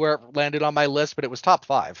exactly where it landed on my list, but it was top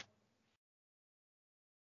 5.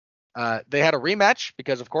 They had a rematch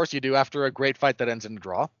because, of course, you do after a great fight that ends in a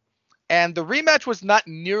draw. And the rematch was not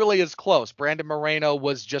nearly as close. Brandon Moreno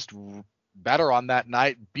was just better on that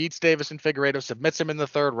night, beats Deiveson Figueiredo, submits him in the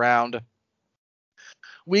third round.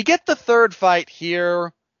 We get the third fight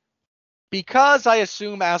here because I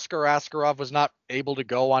assume Askar Askarov was not able to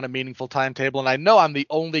go on a meaningful timetable, and I know I'm the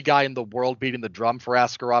only guy in the world beating the drum for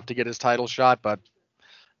Askarov to get his title shot, but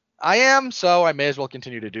I am, so I may as well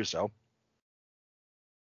continue to do so.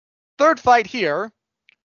 Third fight here,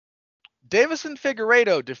 Deiveson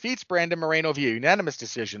Figueiredo defeats Brandon Moreno via unanimous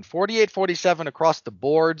decision, 48-47 across the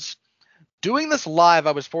boards. Doing this live,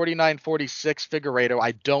 I was 49-46 Figueiredo.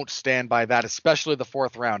 I don't stand by that, especially the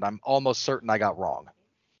fourth round. I'm almost certain I got wrong.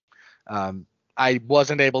 I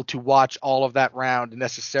wasn't able to watch all of that round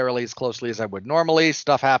necessarily as closely as I would normally.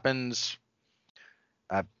 Stuff happens,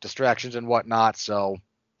 distractions and whatnot. So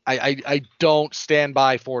I don't stand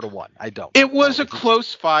by 4-1. I don't. It was a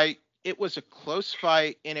close fight. It was a close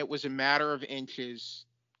fight, and it was a matter of inches.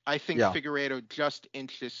 I think Figueiredo just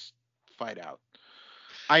inched this fight out.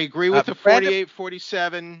 I agree with the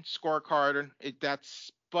 48-47 scorecard.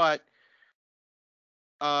 But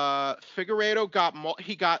Figueiredo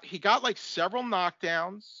got like several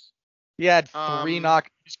knockdowns. He had 3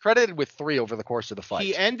 He's credited with 3 over the course of the fight.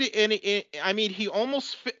 He ended he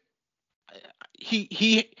almost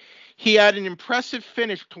he had an impressive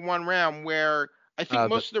finish to one round where I think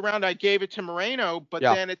most of the round I gave it to Moreno, but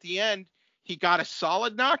then at the end he got a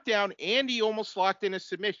solid knockdown and he almost locked in a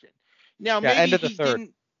submission. Now maybe he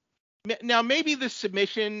didn't. Now maybe the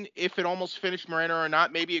submission, if it almost finished Moreno or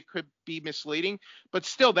not, maybe it could be misleading. But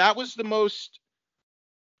still, that was the most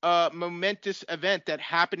momentous event that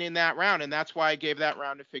happened in that round, and that's why I gave that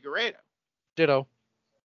round to Figueiredo. Ditto.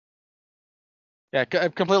 Yeah, I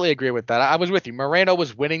completely agree with that. I was with you. Moreno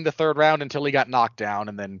was winning the third round until he got knocked down,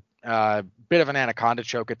 and then a bit of an anaconda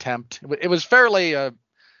choke attempt. It was fairly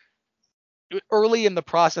early in the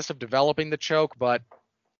process of developing the choke, but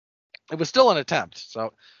it was still an attempt.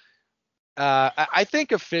 So I think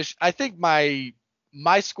my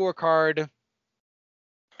scorecard,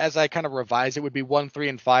 as I kind of revise it, would be 1, 3,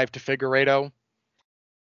 and 5 to Figueiredo.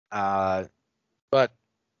 But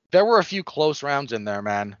there were a few close rounds in there,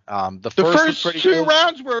 man. The first two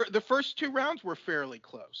rounds were fairly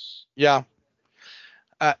close. Yeah.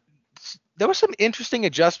 There were some interesting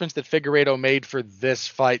adjustments that Figueiredo made for this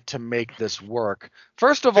fight to make this work.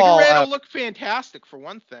 First of all, Figueiredo looked fantastic for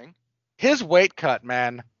one thing. His weight cut,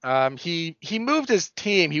 man. He moved his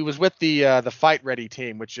team. He was with the Fight Ready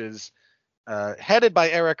team, which is headed by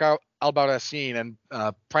Eric Albarracin and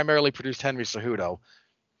primarily produced Henry Cejudo.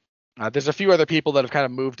 There's a few other people that have kind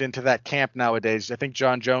of moved into that camp nowadays. I think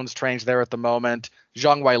John Jones trains there at the moment.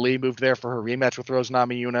 Zhang Weili moved there for her rematch with Rose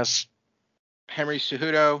Namajunas. Henry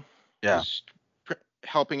Cejudo was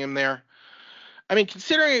helping him there. I mean,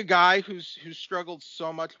 considering a guy who's struggled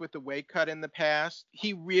so much with the weight cut in the past,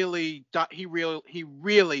 he really dialed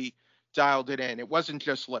it in. It wasn't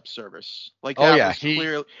just lip service.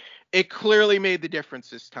 It clearly made the difference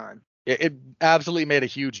this time. It absolutely made a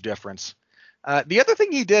huge difference. The other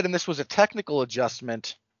thing he did, and this was a technical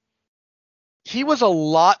adjustment, he was a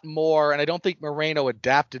lot more, and I don't think Moreno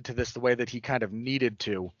adapted to this the way that he kind of needed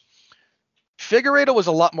to. Figueiredo was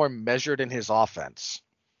a lot more measured in his offense.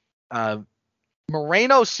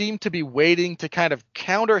 Moreno seemed to be waiting to kind of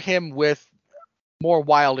counter him with more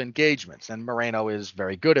wild engagements, and Moreno is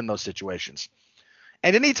very good in those situations.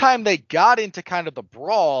 And anytime they got into kind of the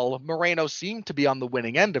brawl, Moreno seemed to be on the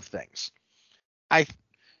winning end of things.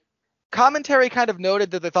 Commentary kind of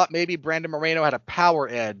noted that they thought maybe Brandon Moreno had a power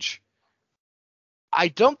edge. I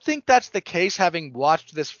don't think that's the case, having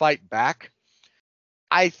watched this fight back.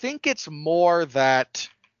 I think it's more that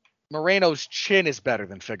Moreno's chin is better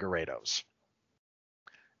than Figueiredo's.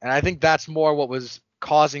 And I think that's more what was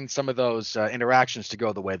causing some of those interactions to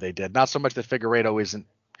go the way they did. Not so much that Figueiredo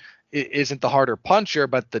isn't the harder puncher,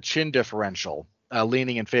 but the chin differential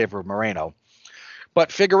leaning in favor of Moreno. But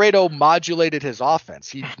Figueiredo modulated his offense.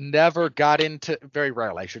 He never got into, very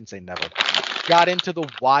rarely, I shouldn't say never, got into the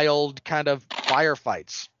wild kind of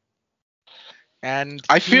firefights. And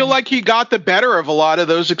I feel like he got the better of a lot of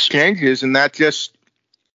those exchanges, and that just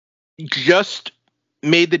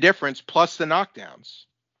made the difference, plus the knockdowns.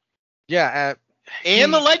 Yeah.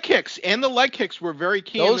 And the leg kicks. And the leg kicks were very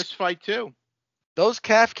key in this fight, too. Those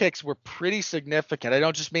calf kicks were pretty significant. I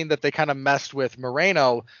don't just mean that they kind of messed with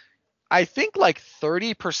Moreno. I think like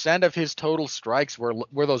 30% of his total strikes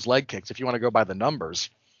were those leg kicks, if you want to go by the numbers.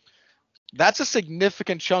 That's a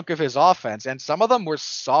significant chunk of his offense, and some of them were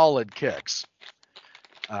solid kicks.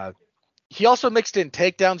 He also mixed in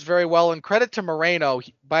takedowns very well, and credit to Moreno.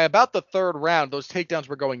 By about the third round, those takedowns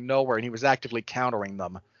were going nowhere, and he was actively countering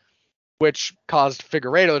them, which caused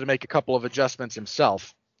Figueiredo to make a couple of adjustments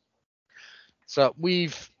himself. So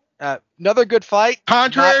we've another good fight.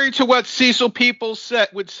 Contrary to what Cecil People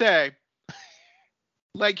would say,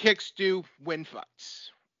 leg kicks do win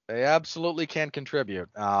fights. They absolutely can contribute.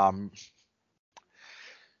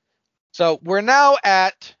 So we're now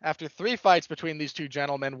after 3 fights between these two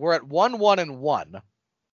gentlemen, we're at 1-1-1.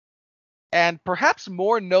 And perhaps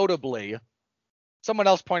more notably, someone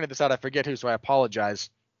else pointed this out, I forget who, so I apologize.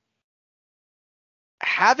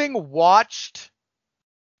 Having watched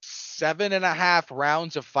 7.5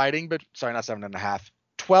 rounds of fighting, but sorry, not 7.5,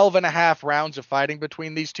 12.5 rounds of fighting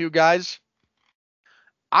between these two guys,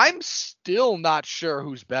 I'm still not sure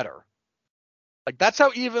who's better. Like, that's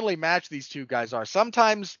how evenly matched these two guys are.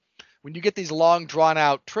 Sometimes when you get these long drawn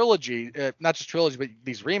out not just trilogy, but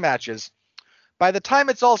these rematches, by the time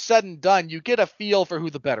it's all said and done, you get a feel for who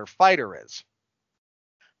the better fighter is.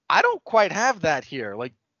 I don't quite have that here.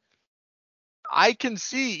 Like, I can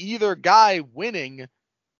see either guy winning.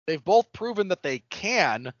 They've both proven that they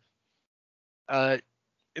can. In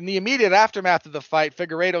the immediate aftermath of the fight,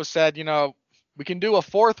 Figueiredo said, we can do a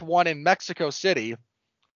 4th one in Mexico City.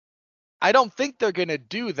 I don't think they're going to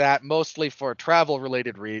do that, mostly for travel and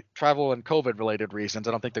COVID related reasons.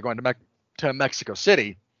 I don't think they're going to Mexico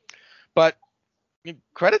City. But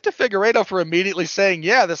credit to Figueiredo for immediately saying,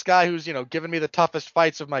 yeah, this guy who's, given me the toughest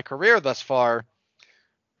fights of my career thus far,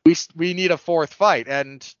 we need a 4th fight.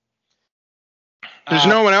 And there's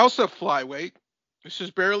no one else at flyweight. This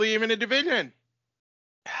is barely even a division.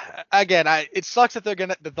 Again, it sucks that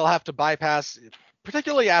they'll have to bypass,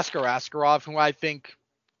 particularly Askar Askarov, who I think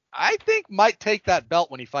might take that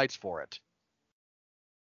belt when he fights for it.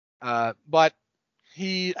 But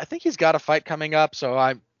I think he's got a fight coming up. So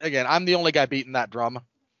I'm the only guy beating that drum.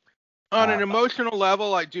 On an emotional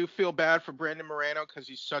level, I do feel bad for Brandon Moreno because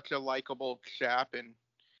he's such a likable chap and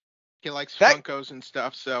he likes Funkos and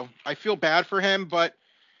stuff. So I feel bad for him, but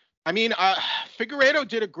I mean, Figueiredo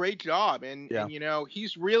did a great job, and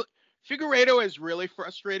Figueiredo has really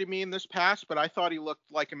frustrated me in this past, but I thought he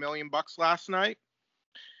looked like $1 million last night.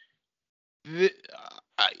 This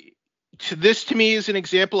to me is an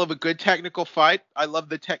example of a good technical fight. I love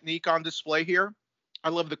the technique on display here. I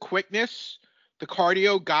love the quickness, the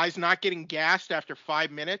cardio, guys not getting gassed after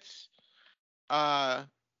 5 minutes.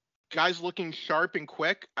 Guys looking sharp and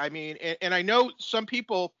quick. I mean, and I know some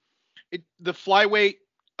people, the flyweight,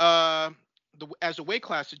 as a weight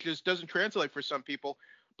class, it just doesn't translate for some people.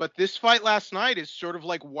 But this fight last night is sort of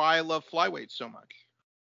like why I love flyweight so much.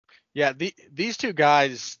 Yeah, these two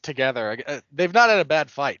guys together, they've not had a bad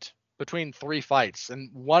fight between 3 fights. And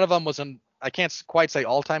one of them was I can't quite say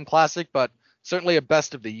all-time classic, but certainly a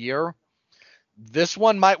best of the year. This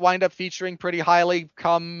one might wind up featuring pretty highly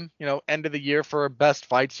come, end of the year for best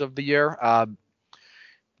fights of the year.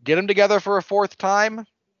 Get them together for a 4th time.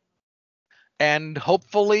 And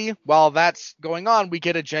hopefully, while that's going on, we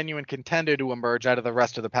get a genuine contender to emerge out of the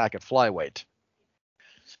rest of the pack at flyweight.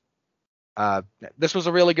 This was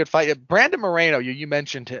a really good fight. Brandon Moreno, you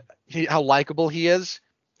mentioned how likable he is.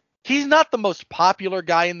 He's not the most popular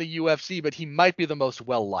guy in the UFC, but he might be the most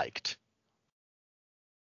well-liked.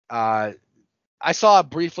 I saw a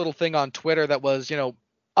brief little thing on Twitter that was,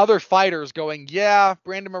 other fighters going, yeah,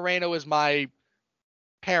 Brandon Moreno is my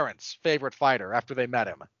parents' favorite fighter after they met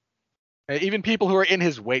him. Even people who are in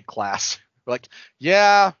his weight class were like,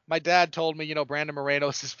 yeah, my dad told me, Brandon Moreno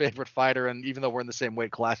is his favorite fighter, and even though we're in the same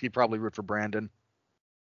weight class, he'd probably root for Brandon.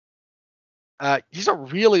 He's a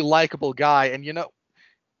really likable guy, and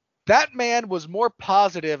that man was more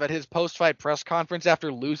positive at his post-fight press conference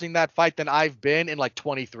after losing that fight than I've been in like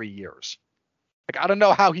 23 years. Like, I don't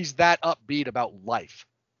know how he's that upbeat about life.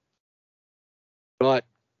 But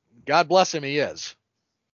God bless him, he is.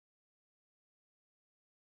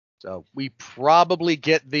 So we probably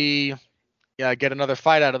get another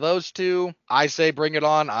fight out of those two. I say bring it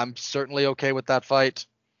on. I'm certainly okay with that fight.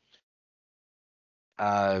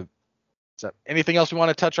 So anything else we want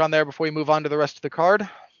to touch on there before we move on to the rest of the card?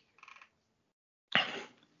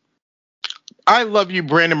 I love you,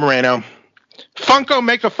 Brandon Moreno. Funko,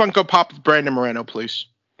 make a Funko Pop of Brandon Moreno, please.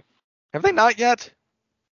 Have they not yet?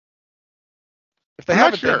 If they I'm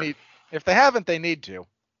haven't, not sure. they need to.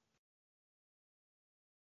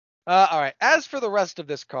 All right. As for the rest of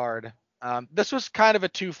this card, this was kind of a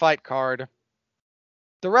 2-fight card.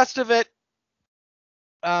 The rest of it,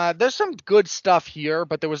 there's some good stuff here,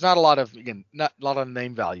 but there was not a lot of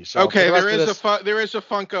name value. So okay, the there is a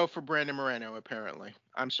Funko for Brandon Moreno. Apparently,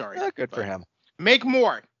 I'm sorry. Good for him. Make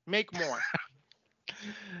more. Make more.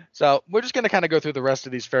 So we're just going to kind of go through the rest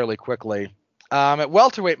of these fairly quickly. At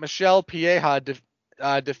welterweight, Michelle Pieja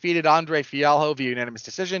defeated Andre Fialho via unanimous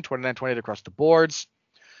decision, 29-28 across the boards.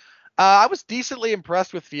 I was decently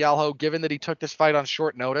impressed with Fialho, given that he took this fight on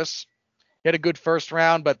short notice. He had a good first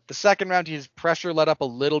round, but the second round, his pressure let up a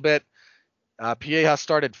little bit. Pieja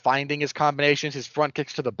started finding his combinations. His front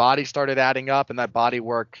kicks to the body started adding up, and that body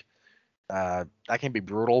work, that can be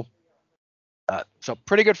brutal. So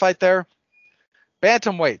pretty good fight there.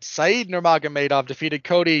 Bantamweight, Said Nurmagomedov defeated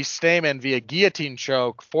Cody Stamann via guillotine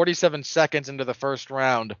choke 47 seconds into the first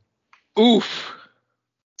round. Oof.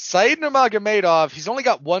 Said Nurmagomedov, he's only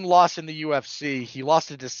got one loss in the UFC. He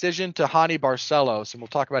lost a decision to Hani Barcelos, and we'll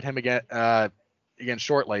talk about him again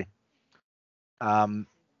shortly. Nurmagomedov's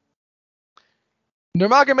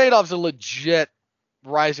a legit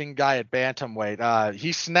rising guy at bantamweight.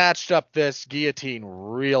 He snatched up this guillotine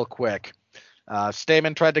real quick.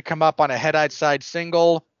 Stamann tried to come up on a head outside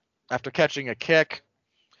single after catching a kick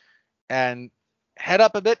and head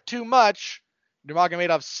up a bit too much.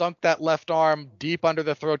 Nurmagomedov sunk that left arm deep under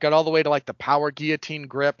the throat, got all the way to like the power guillotine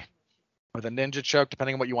grip or the ninja choke,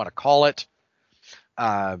 depending on what you want to call it.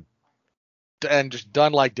 And just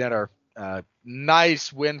done like dinner.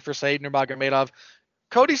 Nice win for Said Nurmagomedov.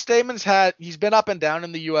 Cody Stamann's he's been up and down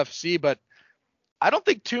in the UFC, but I don't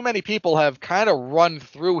think too many people have kind of run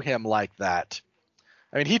through him like that.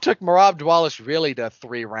 I mean, he took Merab Dvalishvili to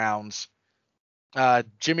 3 rounds.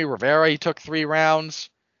 Jimmy Rivera, he took 3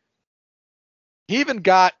 rounds. He even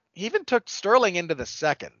took Sterling into the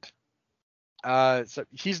second. So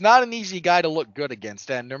he's not an easy guy to look good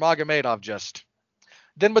against, and Nurmagomedov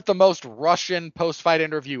then with the most Russian post-fight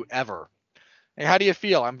interview ever. Hey, how do you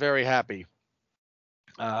feel? I'm very happy.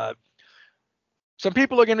 Some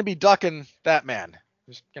people are going to be ducking that man.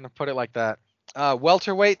 Just going to put it like that.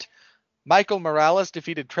 Welterweight, Michael Morales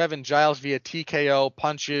defeated Trevin Giles via TKO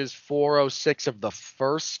punches 406 of the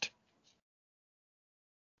first.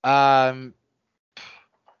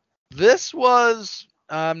 This was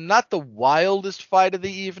not the wildest fight of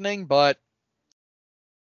the evening, but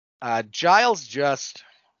Giles just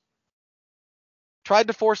tried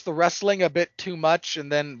to force the wrestling a bit too much,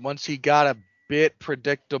 and then once he got a bit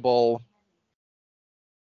predictable,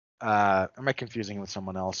 am I confusing him with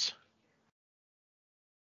someone else?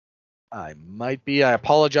 I might be. I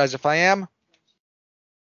apologize if I am.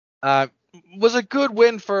 Was a good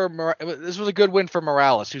win for this was a good win for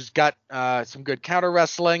Morales, who's got some good counter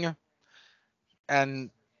wrestling,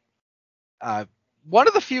 and one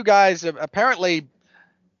of the few guys. Apparently,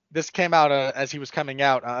 this came out as he was coming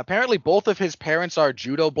out. Apparently, both of his parents are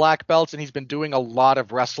judo black belts, and he's been doing a lot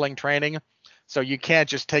of wrestling training. So you can't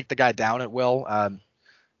just take the guy down at will.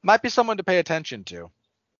 Might be someone to pay attention to.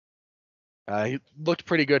 He looked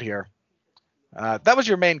pretty good here. That was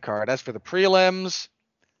your main card. As for the prelims,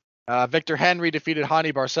 Victor Henry defeated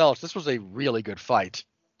Hani Barcelos. This was a really good fight.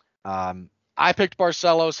 I picked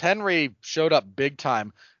Barcelos. Henry showed up big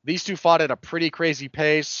time. These two fought at a pretty crazy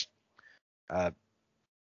pace.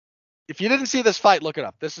 If you didn't see this fight, look it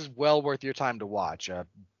up. This is well worth your time to watch.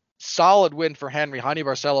 Solid win for Henry. Hani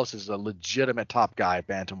Barcelos is a legitimate top guy at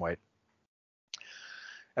bantamweight.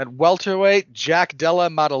 At welterweight, Jack Della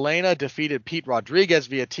Maddalena defeated Pete Rodriguez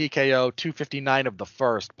via TKO 259 of the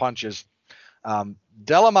first punches.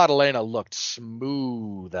 Della Maddalena looked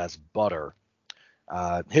smooth as butter.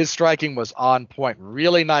 His striking was on point.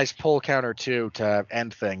 Really nice pull counter, too, to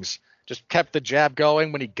end things. Just kept the jab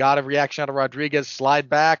going. When he got a reaction out of Rodriguez, slide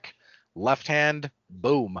back, left hand,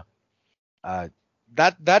 boom.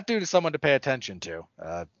 That dude is someone to pay attention to.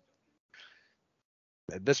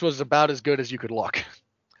 This was about as good as you could look.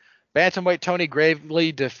 Bantamweight Tony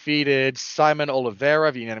Gravely defeated Simon Oliveira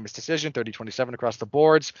via unanimous decision, 30-27 across the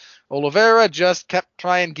boards. Oliveira just kept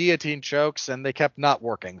trying guillotine chokes, and they kept not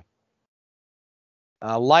working.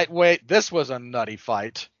 Lightweight, this was a nutty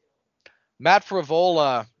fight. Matt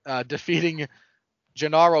Frivola defeating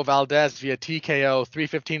Genaro Valdez via TKO,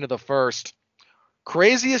 3:15 of the first.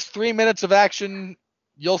 Craziest 3 minutes of action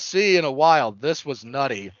you'll see in a while. This was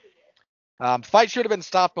nutty. Fight should have been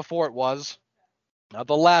stopped before it was.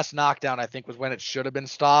 The last knockdown, I think, was when it should have been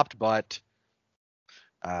stopped, but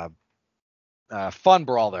fun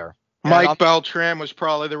brawl there. Mike Beltran was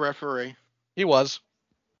probably the referee. He was.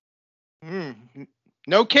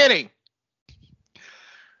 No kidding.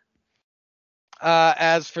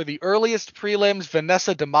 As for the earliest prelims,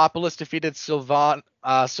 Vanessa Demopoulos defeated Silvana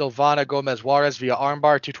Gomez Juarez via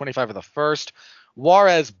armbar, 225 of the first.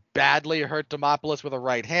 Juarez badly hurt Demopoulos with a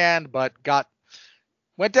right hand, but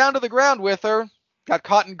went down to the ground with her, got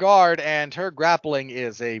caught in guard, and her grappling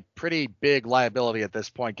is a pretty big liability at this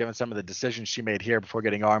point, given some of the decisions she made here before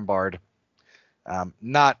getting armbarred.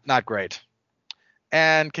 Not great.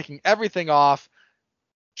 And kicking everything off,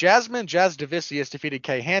 Jasmine Jazz Davicius defeated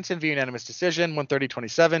Kay Hansen via unanimous decision,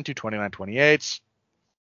 130-27 to 29-28.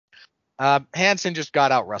 Hansen just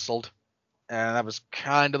got out wrestled, and that was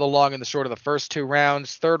kind of the long and the short of the first two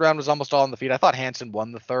rounds. Third round was almost all on the feet. I thought Hansen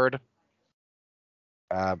won the third.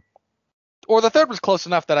 Or the third was close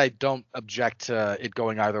enough that I don't object to it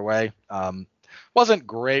going either way. Wasn't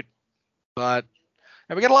great, but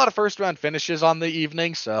we got a lot of first round finishes on the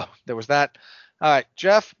evening, so there was that. All right,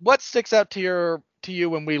 Jeff, what sticks out to you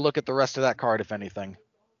when we look at the rest of that card, if anything?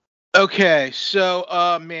 Okay, so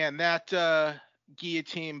that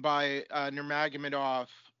guillotine by Nurmagomedov,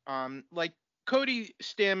 like Cody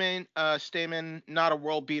Stamann, not a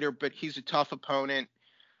world beater, but he's a tough opponent.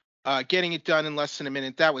 Getting it done in less than a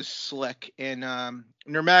minute, that was slick. And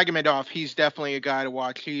Nurmagomedov, he's definitely a guy to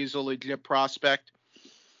watch. He's a legit prospect.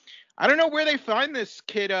 I don't know where they find this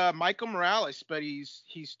kid, Michael Morales, but he's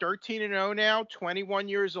 13-0 now, 21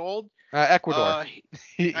 years old. Ecuador.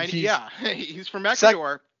 He's from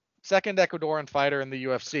Ecuador. Second Ecuadorian fighter in the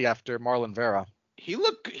UFC after Marlon Vera. He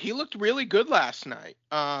looked really good last night.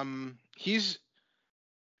 He's,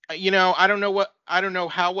 I don't know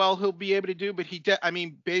how well he'll be able to do, but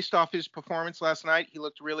based off his performance last night, he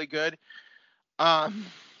looked really good.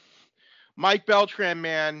 Mike Beltran,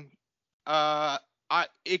 man,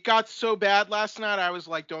 it got so bad last night, I was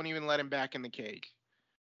like, don't even let him back in the cage.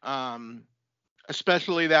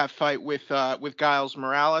 Especially that fight with Giles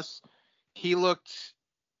Morales. He looked,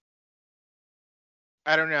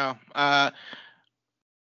 I don't know.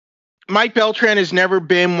 Mike Beltran has never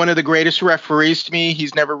been one of the greatest referees to me.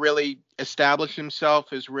 He's never really established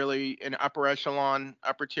himself as really an upper echelon,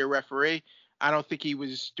 upper tier referee. I don't think he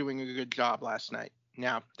was doing a good job last night.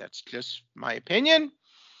 Now, that's just my opinion.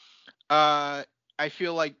 I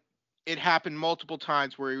feel like it happened multiple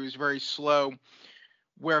times where he was very slow,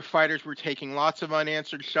 where fighters were taking lots of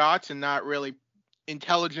unanswered shots and not really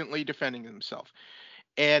intelligently defending themselves.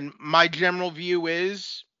 And my general view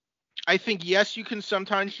is, I think, yes, you can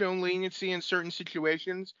sometimes show leniency in certain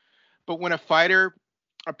situations, but when a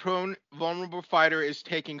prone, vulnerable fighter is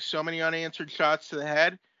taking so many unanswered shots to the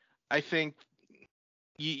head, I think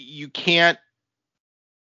you can't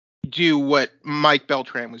do what Mike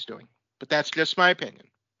Beltran was doing. But that's just my opinion.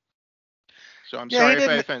 So I'm sorry if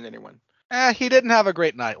I offend anyone. He didn't have a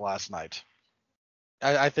great night last night.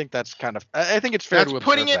 I think that's kind of. I think it's fair to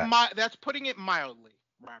observe that. That's putting it mildly,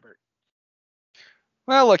 Robert.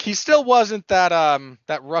 Well, look, he still wasn't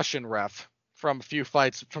that Russian ref from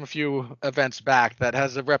a few events back that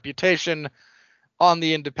has a reputation on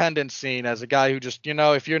the independent scene as a guy who just,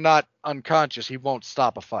 if you're not unconscious, he won't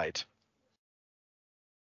stop a fight.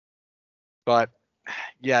 But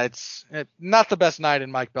yeah, it's not the best night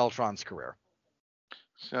in Mike Beltran's career.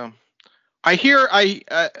 So I hear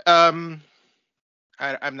I'm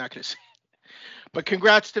not going to say it, but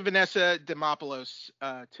congrats to Vanessa Demopoulos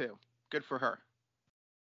too. Good for her.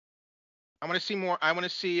 I want to see more. I want to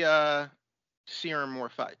see her in more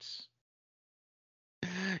fights.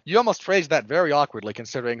 You almost phrased that very awkwardly,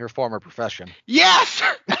 considering her former profession. Yes.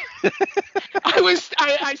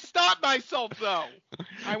 I stopped myself though.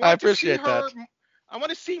 I appreciate that. I want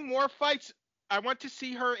to see more fights. I want to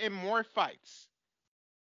see her in more fights,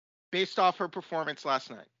 based off her performance last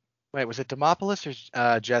night. Wait, was it Demopoulos or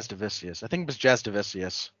Jazz Davicius? I think it was Jazz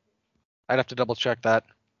Davicius. I'd have to double check that.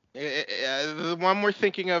 The one we're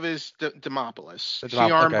thinking of is Demopoulos. She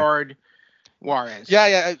armbarred Juarez.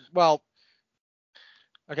 Yeah. Well,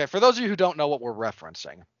 okay. For those of you who don't know what we're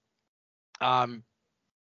referencing,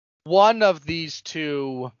 one of these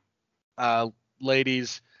two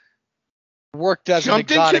ladies worked as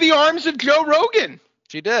jumped into the arms of Joe Rogan.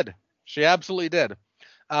 She did. She absolutely did.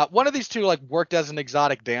 One of these two worked as an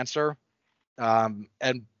exotic dancer,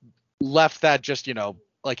 and left that just 8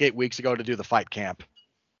 weeks ago to do the fight camp.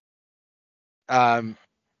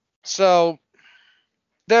 So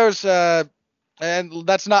there's and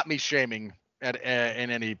that's not me shaming in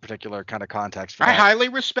any particular kind of context. I highly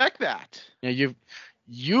respect that. You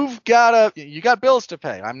got bills to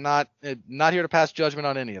pay. I'm not here to pass judgment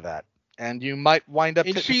on any of that. and you might wind up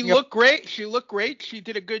And she picking up. looked great. She looked great. She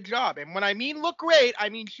did a good job. And when I mean look great, I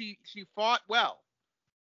mean she fought well.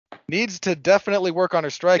 Needs to definitely work on her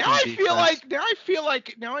striking defense. Now I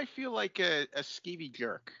feel like a skeevy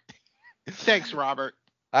jerk. Thanks, Robert.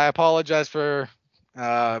 I apologize for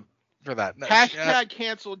that. Hashtag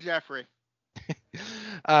cancel Jeffrey.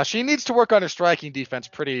 She needs to work on her striking defense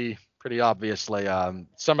pretty obviously.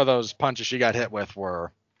 Some of those punches she got hit with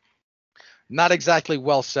were not exactly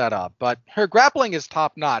well set up, but her grappling is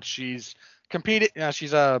top notch. She's competed.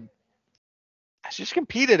 She's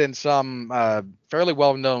competed in some fairly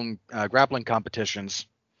well known grappling competitions.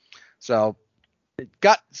 So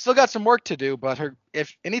still got some work to do, but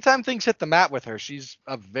if anytime things hit the mat with her, she's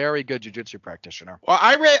a very good jiu-jitsu practitioner. Well,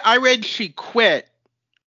 I read she quit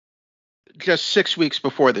just 6 weeks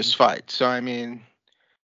before this fight. So I mean,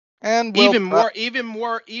 and even more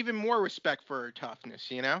respect for her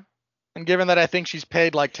toughness, you know. And given that I think she's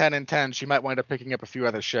paid like 10 and 10, she might wind up picking up a few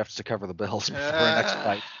other shifts to cover the bills before her next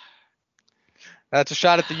fight. That's a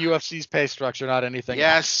shot at the UFC's pay structure, not anything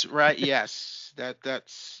else. Right. Yes.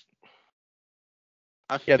 That's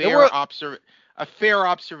a fair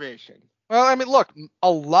observation. Well, I mean, look,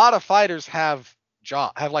 a lot of fighters have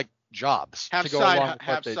jobs to go along with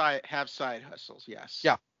have side hustles. Yes.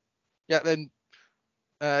 Yeah. Yeah. And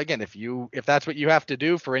again, if that's what you have to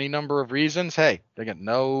do for any number of reasons, hey, again,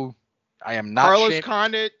 no, I am not.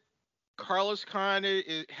 Carlos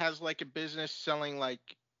Condit has like a business selling like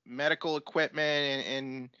medical equipment,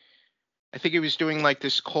 and I think he was doing like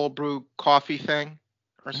this cold brew coffee thing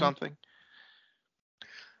or something.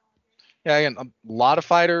 Yeah, again, a lot of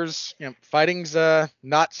fighters, fighting's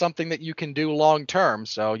not something that you can do long term,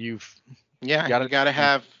 so you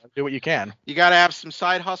gotta do what you can. You gotta have some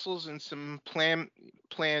side hustles and some plan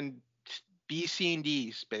B, C, and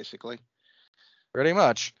D's, basically. Pretty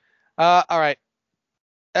much. All right.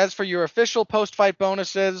 As for your official post-fight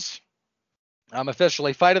bonuses,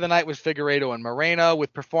 officially, fight of the night was Figueiredo and Moreno,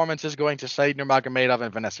 with performances going to Said Nurmagomedov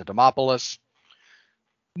and Vanessa Demopoulos.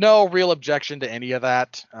 No real objection to any of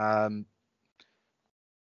that. I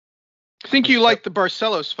think you liked the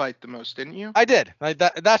Barcelos fight the most, didn't you? I did.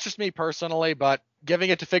 That's just me personally, but giving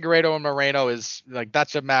it to Figueiredo and Moreno is like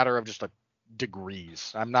that's a matter of just like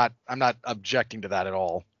degrees. I'm not objecting to that at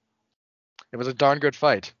all. It was a darn good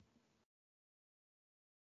fight.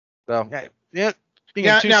 So yeah.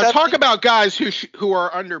 Now talk about guys who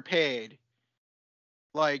are underpaid,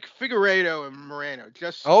 like Figueiredo and Moreno.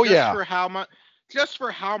 Just for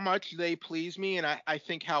how much they please me, and I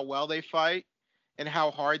think how well they fight and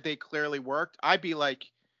how hard they clearly worked. I'd be like,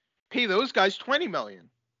 pay those guys $20 million.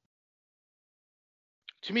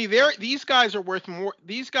 To me, these guys are worth more.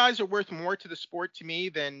 These guys are worth more to the sport to me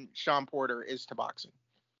than Sean Porter is to boxing.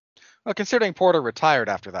 Well, considering Porter retired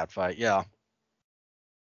after that fight, yeah.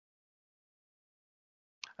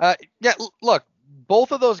 Look,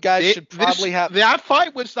 both of those guys should probably have. That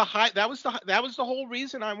fight was that was the whole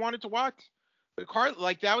reason I wanted to watch the card.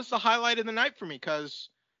 Like that was the highlight of the night for me because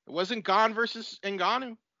it wasn't Gane versus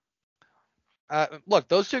Ngannou. Look,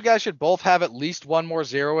 those two guys should both have at least one more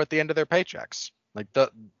zero at the end of their paychecks. Like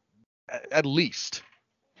at least.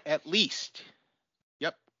 At least.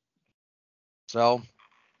 Yep. So,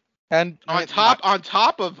 and on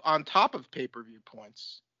top of pay-per-view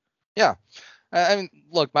points. Yeah. I mean,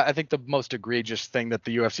 look, I think the most egregious thing that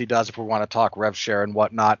the UFC does, if we want to talk rev share and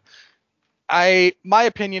whatnot, my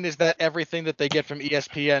opinion is that everything that they get from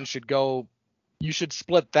ESPN should go. You should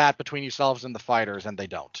split that between yourselves and the fighters, and they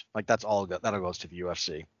don't. Like that goes to the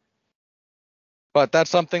UFC. But that's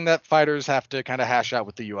something that fighters have to kind of hash out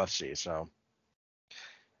with the UFC. So,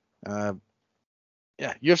 yeah,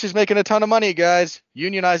 UFC's making a ton of money, guys.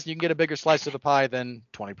 Unionize, you can get a bigger slice of the pie than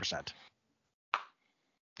 20%.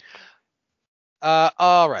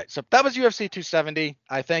 All right, so that was UFC 270.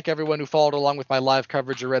 I thank everyone who followed along with my live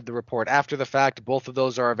coverage or read the report after the fact. Both of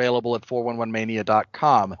those are available at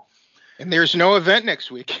 411mania.com. And there's no event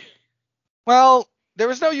next week. Well, there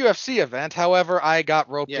was no UFC event. However, I got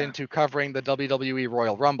roped into covering the WWE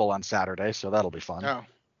Royal Rumble on Saturday, so that'll be fun. Oh.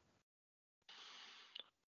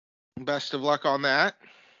 Best of luck on that.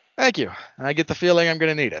 Thank you. I get the feeling I'm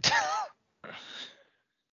going to need it.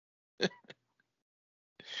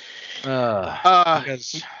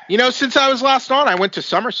 Since I was last on, I went to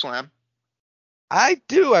SummerSlam. I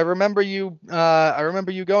do. I remember you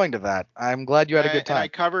going to that. I'm glad you had a good time. I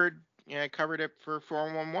covered it for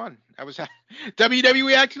 411. I was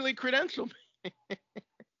WWE actually credentialed me.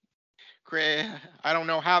 I don't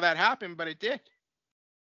know how that happened, but it did.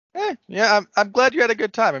 Yeah, I'm glad you had a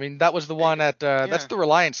good time. I mean, that was the one at that's the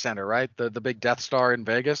Reliance Center, right? The big Death Star in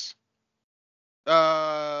Vegas.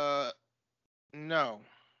 No.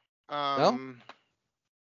 No,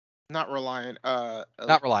 Not Reliant.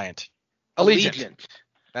 not Reliant. Allegiant.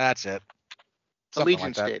 That's it. Something Allegiant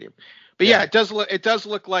like that. Stadium. But Yeah. yeah, it does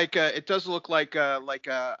look like a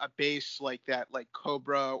base like that, like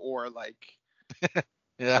Cobra or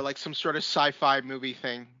Yeah. like some sort of sci-fi movie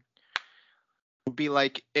thing.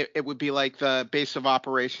 It would be like the base of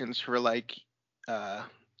operations for like a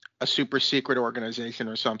super secret organization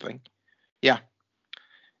or something. Yeah.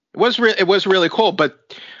 It was really cool,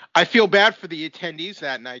 but I feel bad for the attendees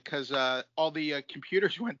that night because all the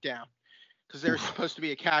computers went down because they were supposed to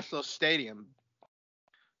be a cashless stadium.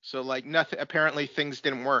 So like nothing. Apparently things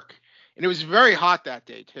didn't work, and it was very hot that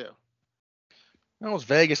day too. That was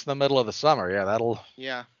Vegas in the middle of the summer. Yeah,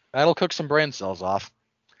 Yeah, that'll cook some brain cells off.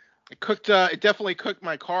 it cooked. It definitely cooked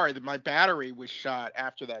my car. My battery was shot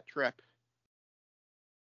after that trip.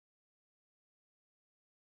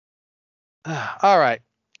 All right.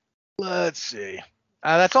 Let's see.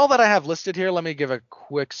 That's all that I have listed here. Let me give a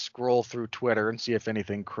quick scroll through Twitter and see if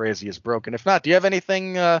anything crazy is broken. If not, do you have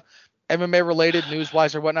anything MMA related, news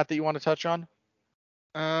wise or whatnot that you want to touch on?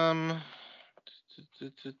 Um.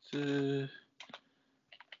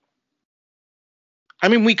 I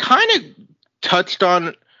mean, we kind of touched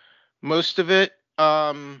on most of it.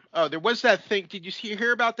 Oh, there was that thing. Did you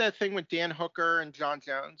hear about that thing with Dan Hooker and John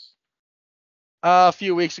Jones? A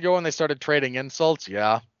few weeks ago when they started trading insults,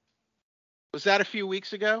 yeah. Was that a few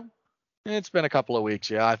weeks ago? It's been a couple of weeks,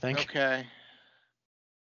 yeah, I think. Okay.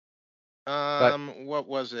 But What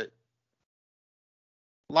was it?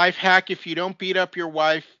 Life hack: if you don't beat up your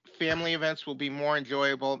wife, family events will be more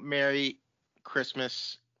enjoyable. Merry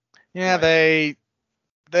Christmas. yeah, Wife.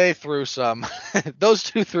 they threw some. Those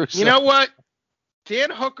two threw some. You know what? Dan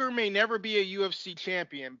Hooker may never be a UFC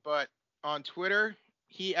champion, but on Twitter,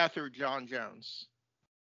 he ethered John Jones.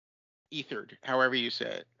 Ethered, however you say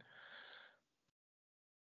it.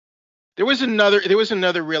 There was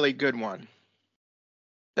another really good one.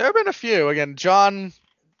 There have been a few. Again, John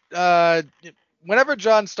whenever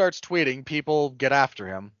John starts tweeting, people get after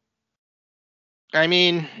him. I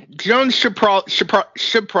mean, Jones should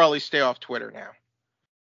probably stay off Twitter now.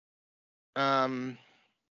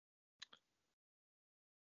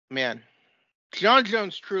 Man, John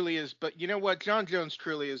Jones truly is. But you know what? John Jones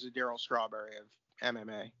truly is a Darryl Strawberry of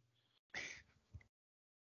MMA.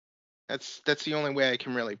 That's the only way I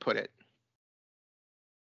can really put it.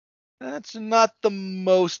 That's not the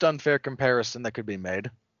most unfair comparison that could be made.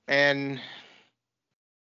 And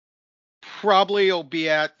probably he'll be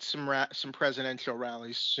at some presidential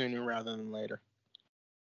rallies sooner rather than later.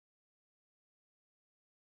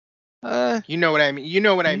 You know what I mean.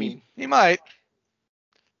 I mean. He might.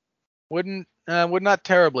 Would not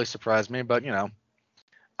terribly surprise me, but you know,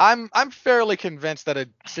 I'm fairly convinced that a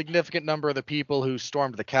significant number of the people who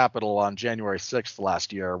stormed the Capitol on January 6th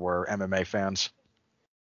last year were MMA fans.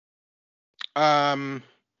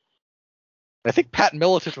 I think Pat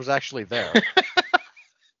Miletich was actually there.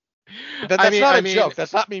 That's not a joke.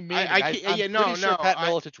 That's not me meaning. I'm pretty sure Pat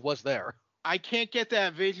Miletich was there. I can't get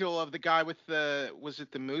that visual of the guy with was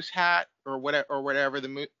it the moose hat or whatever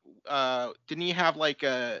didn't he have like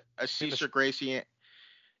a Cesar Gracie?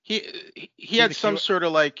 He had some sort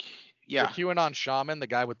of like the QAnon shaman, the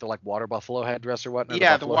guy with the like water buffalo headdress or whatnot.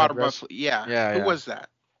 Yeah, the water buffalo. Yeah. Who was that?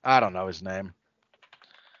 I don't know his name.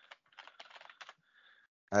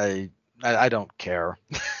 I don't care.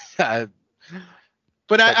 But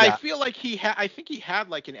I feel like I think he had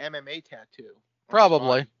like an MMA tattoo.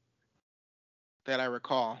 Probably. That I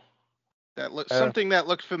recall. That looked something that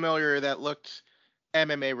looked familiar, that looked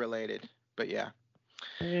MMA related. But yeah.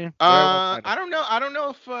 I don't know. I don't know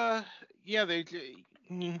if I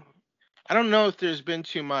don't know if there's been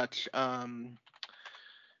too much. I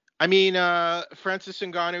mean, Francis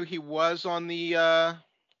Ngannou, he was on the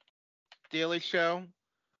Daily Show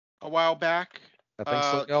a while back. That thing's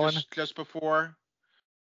still going? Just before.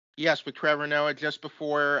 Yes, with Trevor Noah, just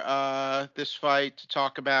before this fight, to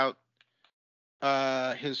talk about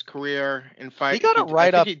his career in fight. He got a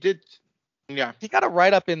write-up. He did. Yeah. He got a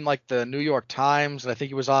write-up in like the New York Times, and I think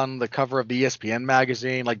he was on the cover of the ESPN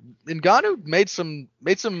magazine. Like Ngannou made some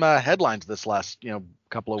headlines this last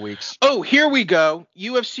couple of weeks. Oh, here we go.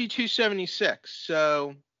 UFC 276.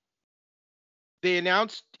 So they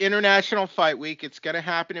announced International Fight Week. It's going to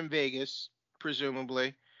happen in Vegas,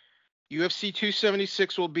 presumably. UFC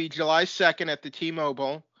 276 will be July 2nd at the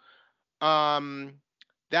T-Mobile.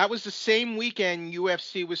 That was the same weekend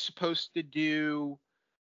UFC was supposed to do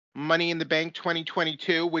Money in the Bank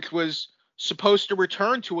 2022, which was supposed to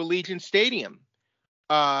return to Allegiant Stadium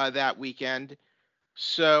that weekend.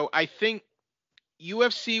 So I think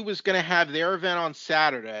UFC was going to have their event on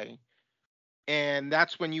Saturday. and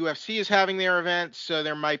that's when UFC is having their event. So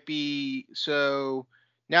there might be, so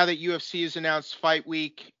now that UFC has announced Fight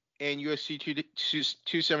Week and UFC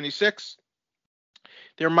 276,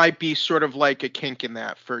 there might be sort of like a kink in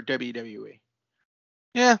that for WWE.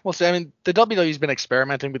 Yeah, we'll see. I mean, the WWE's been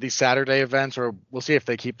experimenting with these Saturday events, or we'll see if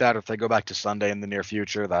they keep that or if they go back to Sunday in the near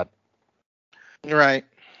future. Right.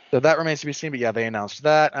 So that remains to be seen. But yeah, they announced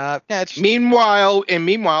that. Yeah, it's Meanwhile,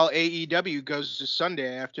 AEW goes to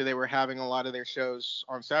Sunday after they were having a lot of their shows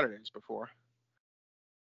on Saturdays before.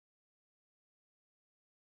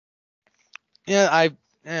 yeah,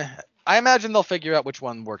 I imagine they'll figure out which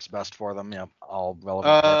one works best for them. Yeah, all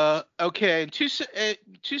relevant. Okay,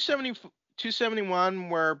 271,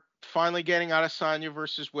 we're finally getting Adesanya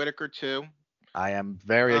versus Whitaker too. I am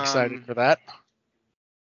very excited for that.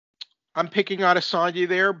 I'm picking Adesanya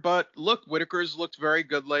there, but look, Whitaker's looked very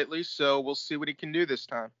good lately, so we'll see what he can do this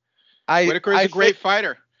time. Whitaker is a great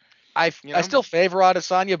fighter. I still favor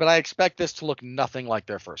Adesanya, but I expect this to look nothing like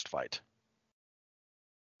their first fight.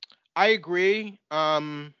 I agree.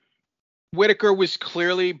 Whitaker was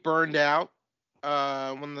clearly burned out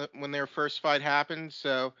when their first fight happened.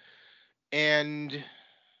 So, and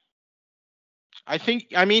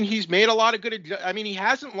I mean, he's made a lot of good. I mean, he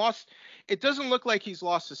hasn't lost. It doesn't look like he's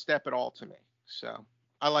lost a step at all to me. So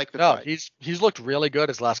I like the fight. He's looked really good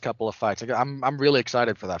his last couple of fights. I'm really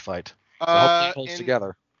excited for that fight. So hopefully it holds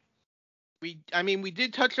together. We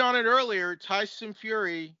did touch on it earlier. Tyson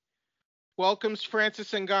Fury welcomes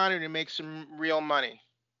Francis Ngannou to make some real money.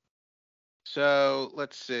 So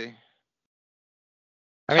let's see.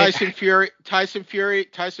 Tyson Fury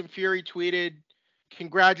tweeted,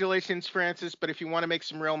 "Congratulations, Francis, but if you want to make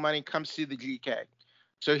some real money, come see the GK."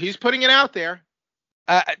 So he's putting it out there.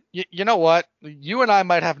 You know what? You and I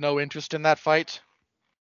might have no interest in that fight,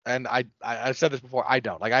 and I said this before. I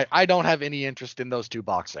don't I don't have any interest in those two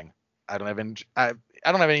boxing. I don't have any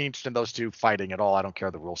interest in those two fighting at all. I don't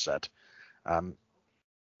care the rule set. But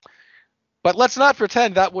let's not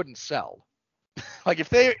pretend that wouldn't sell. Like if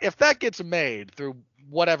that gets made through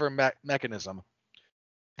whatever mechanism,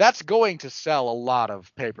 that's going to sell a lot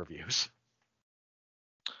of pay-per-views.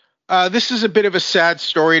 This is a bit of a sad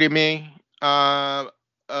story to me. A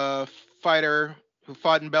fighter who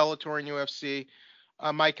fought in Bellator and UFC,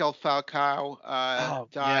 Michael Falcao,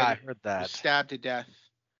 died. Yeah, I heard that. Was stabbed to death.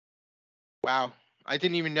 Wow. I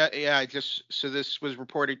didn't even know. Yeah, so this was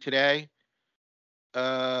reported today.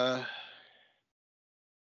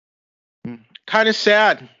 Kind of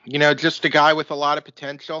sad, just a guy with a lot of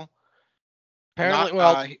potential.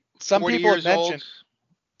 Apparently, some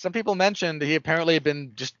people mentioned he apparently had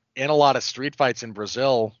been just in a lot of street fights in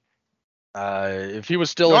Brazil. If he was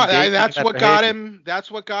still that's what got him. That's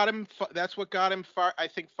what got him. I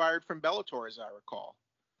think fired from Bellator, as I recall.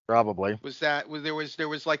 Probably there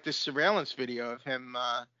was like this surveillance video of him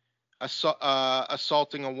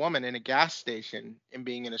assaulting a woman in a gas station and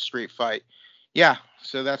being in a street fight. Yeah,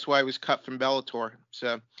 so that's why he was cut from Bellator.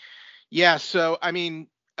 So, yeah, so I mean,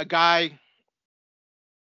 a guy.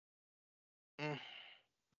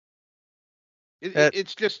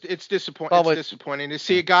 It's disappointing. Probably, it's disappointing to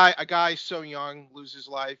see a guy so young lose his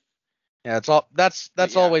life. Yeah,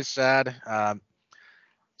 that's always sad.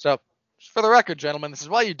 So for the record, gentlemen, this is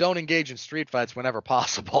why you don't engage in street fights whenever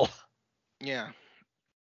possible. Yeah.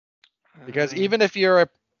 Because even if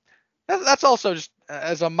that's also just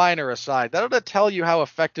as a minor aside, that'll tell you how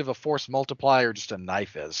effective a force multiplier just a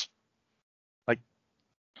knife is. Like,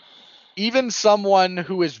 even someone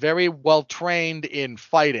who is very well trained in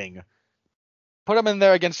fighting, put them in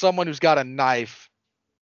there against someone who's got a knife,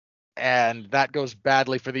 and that goes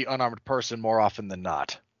badly for the unarmed person more often than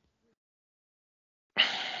not.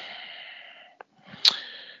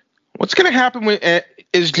 What's going to happen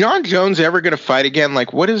is John Jones ever going to fight again?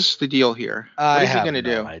 Like, what is the deal here? What is he going to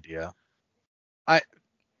do? I have no idea.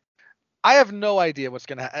 I have no idea what's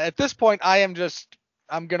going to happen. At this point, I'm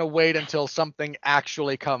going to wait until something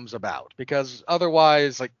actually comes about, because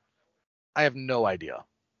otherwise, I have no idea.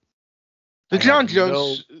 The John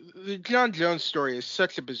Jones story is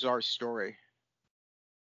such a bizarre story.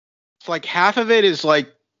 It's like half of it is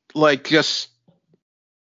like just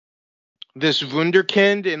this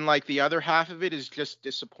wunderkind, and like the other half of it is just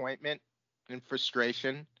disappointment and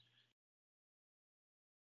frustration.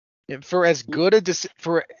 For as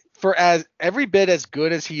every bit as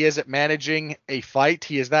good as he is at managing a fight,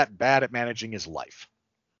 he is that bad at managing his life.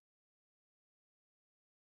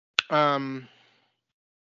 I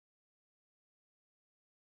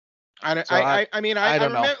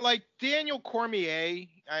remember like Daniel Cormier.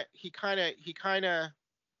 He kind of.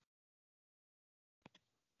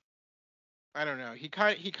 I don't know. He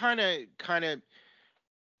kind of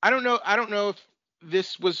I don't know if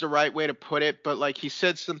this was the right way to put it, but like he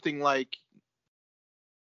said something like,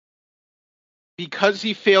 because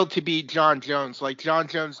he failed to beat John Jones, like John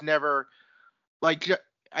Jones never, like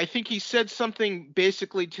I think he said something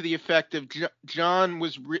basically to the effect of John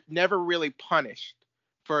was never really punished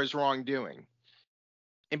for his wrongdoing.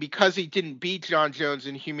 And because he didn't beat John Jones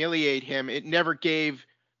and humiliate him, it never gave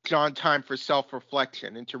John time for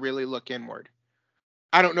self-reflection and to really look inward.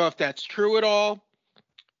 I don't know if that's true at all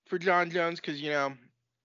for John Jones, because,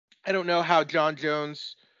 I don't know how John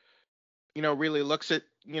Jones, really looks at,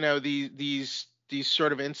 these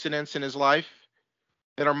sort of incidents in his life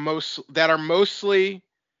that are mostly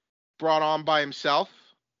brought on by himself.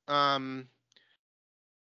 But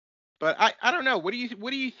I don't know. What do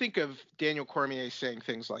you think of Daniel Cormier saying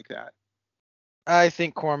things like that? I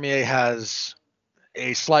think Cormier has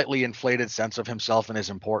a slightly inflated sense of himself and his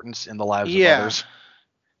importance in the lives of Yeah. others.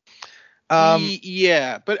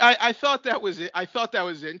 Yeah, but I thought that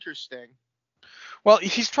was interesting. Well,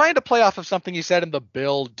 he's trying to play off of something he said in the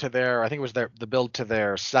build to their, I think it was the build to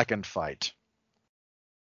their second fight.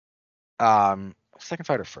 Second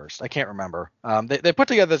fight or first, I can't remember. They put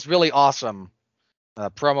together this really awesome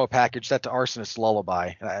promo package set to Arsonist's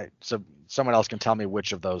Lullaby. So someone else can tell me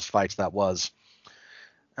which of those fights that was.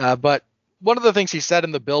 But one of the things he said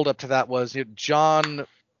in the build up to that was, John,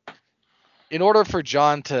 in order for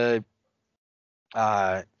John to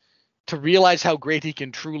realize how great he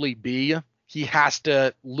can truly be, he has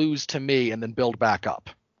to lose to me and then build back up.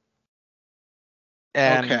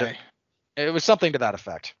 And Okay. it was something to that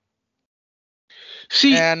effect.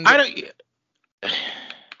 See, and I don't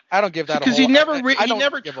give that because a whole. he never I he don't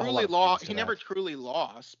never give a whole truly lot of lost. credence He to never that. truly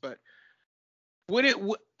lost. But would it?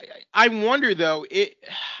 I wonder though.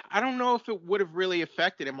 I don't know if it would have really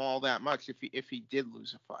affected him all that much if he did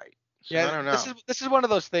lose a fight. So Yeah, I don't know. this is one of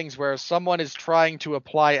those things where someone is trying to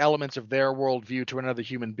apply elements of their worldview to another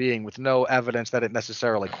human being with no evidence that it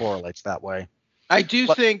necessarily correlates that way. I do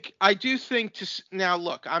But think now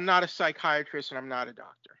look, I'm not a psychiatrist and I'm not a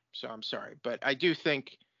doctor, so I'm sorry, but I do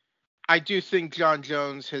think John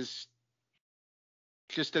Jones has,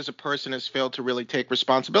 just as a person, has failed to really take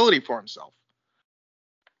responsibility for himself.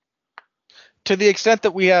 to the extent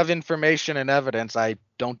that we have information and evidence, I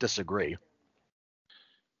don't disagree.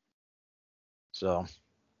 So,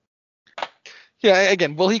 yeah,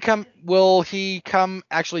 again, will he come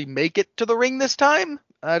actually make it to the ring this time?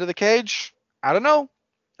 To the cage? I don't know.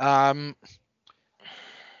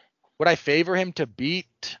 Would I favor him to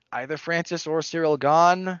beat either Francis or Cyril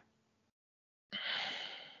Gahn?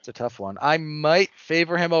 It's a tough one. I might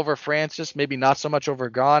favor him over Francis, maybe not so much over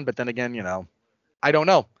Gahn, but then again, I don't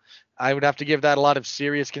know. I would have to give that a lot of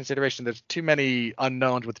serious consideration. There's too many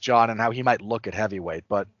unknowns with John and how he might look at heavyweight,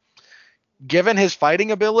 but given his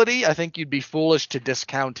fighting ability, I think you'd be foolish to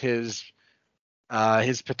discount his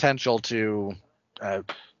potential to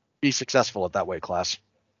be successful at that weight class.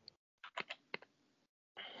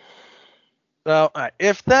 So,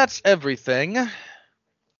 if that's everything,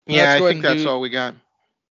 Yeah, I think that's all we got.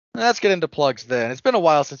 Let's get into plugs then. It's been a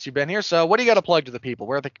while since you've been here, so what do you got to plug to the people?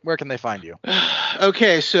 Where can they find you?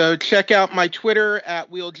 Okay, so check out my Twitter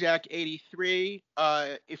at Wheeljack83.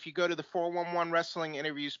 If you go to the 411 Wrestling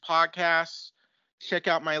Interviews podcast, check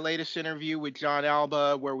out my latest interview with John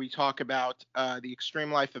Alba, where we talk about the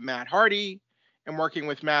extreme life of Matt Hardy and working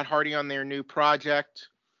with Matt Hardy on their new project.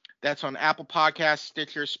 That's on Apple Podcasts,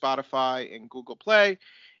 Stitcher, Spotify, and Google Play.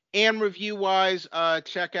 And review-wise,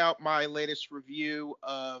 check out my latest review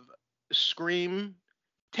of Scream.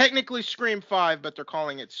 Technically Scream 5, but they're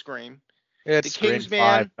calling it Scream. It's Scream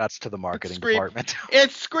 5. That's to the marketing department.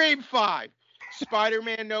 It's Scream 5.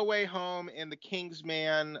 Spider-Man No Way Home and The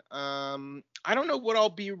Kingsman. I don't know what I'll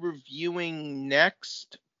be reviewing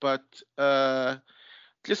next, but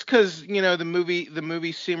just because, the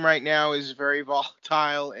movie scene right now is very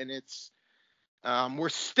volatile, and it's we're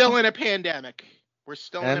still in a pandemic.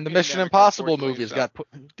 And the Mission Impossible movies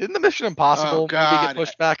didn't the Mission Impossible movie get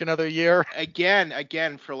pushed back another year?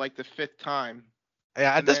 Again for like the 5th time.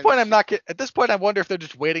 Yeah, at this point I wonder if they're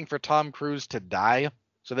just waiting for Tom Cruise to die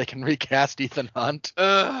so they can recast Ethan Hunt.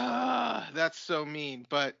 That's so mean,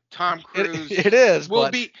 but Tom Cruise it is,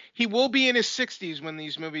 he will be in his 60s when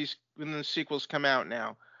the sequels come out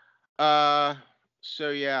now.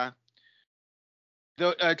 So yeah.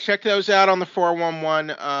 Check those out on the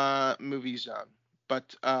 411 Movie Zone.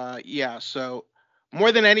 But yeah, so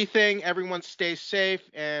more than anything, everyone stay safe,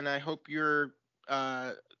 and I hope you're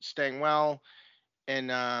staying well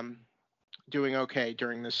and doing okay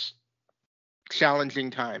during this challenging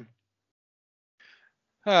time.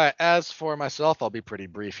 All right, as for myself, I'll be pretty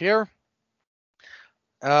brief here.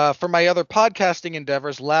 For my other podcasting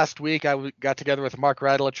endeavors, last week I got together with Mark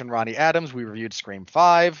Radulich and Ronnie Adams. We reviewed Scream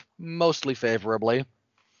 5, mostly favorably.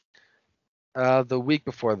 The week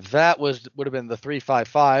before that would have been the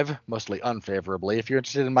 355, mostly unfavorably. If you're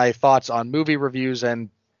interested in my thoughts on movie reviews and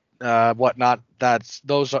whatnot,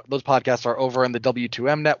 those podcasts are over in the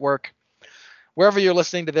W2M network. Wherever you're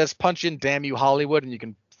listening to this, punch in "Damn You Hollywood" and you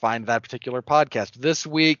can find that particular podcast. This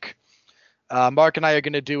week, Mark and I are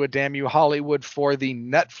going to do a "Damn You Hollywood" for the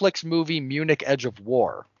Netflix movie Munich Edge of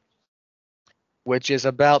War, which is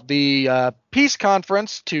about the peace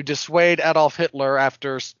conference to dissuade Adolf Hitler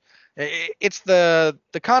after. It's the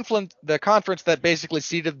conference that basically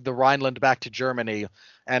ceded the Rhineland back to Germany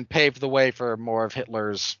and paved the way for more of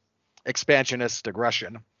Hitler's expansionist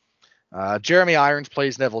aggression. Jeremy Irons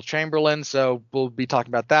plays Neville Chamberlain, so we'll be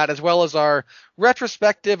talking about that, as well as our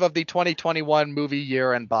retrospective of the 2021 movie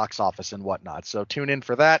year and box office and whatnot. So tune in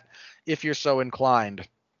for that if you're so inclined.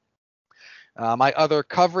 My other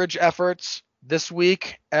coverage efforts this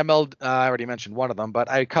week, I already mentioned one of them, but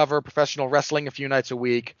I cover professional wrestling a few nights a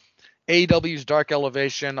week. AEW's Dark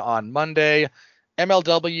Elevation on Monday,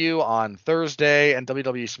 MLW on Thursday, and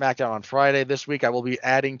WWE SmackDown on Friday. This week I will be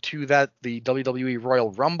adding to that the WWE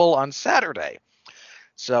Royal Rumble on Saturday.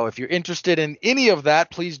 So if you're interested in any of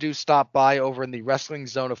that, please do stop by over in the wrestling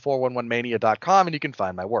zone of 411mania.com and you can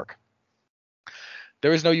find my work.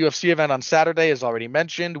 There is no UFC event on Saturday, as already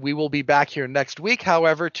mentioned. We will be back here next week,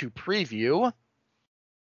 however, to preview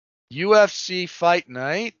UFC Fight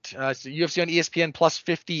Night, UFC on ESPN Plus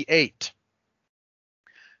 58.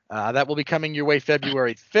 That will be coming your way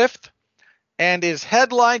February 5th and is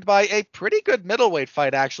headlined by a pretty good middleweight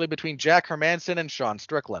fight, actually, between Jack Hermanson and Sean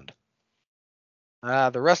Strickland.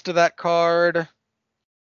 The rest of that card,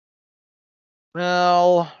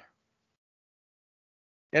 well,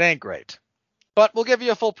 it ain't great. But we'll give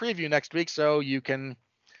you a full preview next week so you can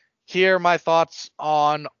hear my thoughts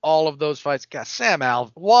on all of those fights. God,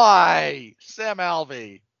 why? Sam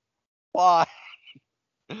Alvey. Why?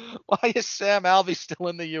 Why is Sam Alvey still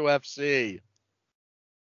in the UFC?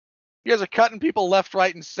 You guys are cutting people left,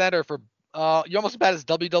 right, and center for you're almost as bad as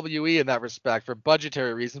WWE in that respect for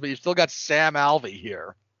budgetary reasons, but you've still got Sam Alvey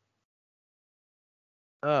here.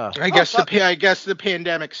 I guess the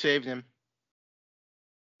pandemic saved him.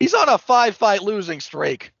 He's on a 5-fight losing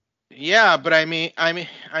streak. Yeah, but I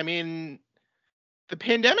mean, the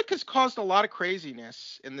pandemic has caused a lot of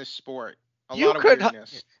craziness in this sport. Lot of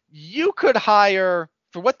weirdness. You could hire,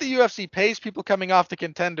 for what the UFC pays people coming off the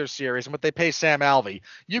Contender Series and what they pay Sam Alvey,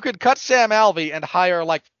 you could cut Sam Alvey and hire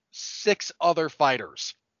like 6 other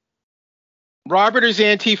fighters. Robert is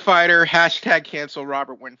anti-fighter. # cancel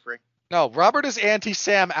Robert Winfree. No, Robert is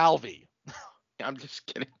anti-Sam Alvey. I'm just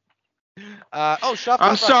kidding.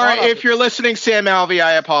 I'm sorry if you're listening, Sam Alvey.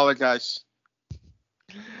 I apologize.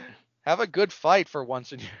 Have a good fight for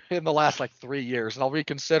once in the last 3 years, and I'll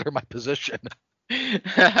reconsider my position.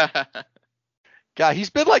 God, he's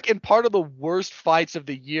been in part of the worst fights of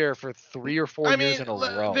the year for 3 or 4 years in a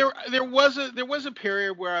row. There was a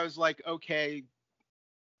period where I was like, okay,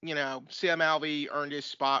 Sam Alvey earned his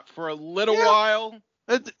spot for a little while.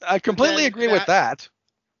 I completely agree with that.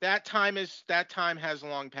 That time has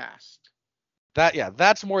long passed.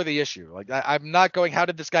 That's more the issue. I'm not going, how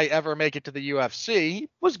did this guy ever make it to the UFC? He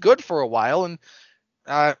was good for a while and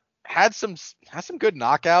had some good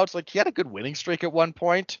knockouts. He had a good winning streak at one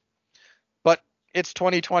point. But it's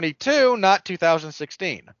 2022, not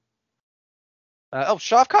 2016.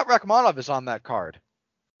 Shavkat Rakhmonov is on that card.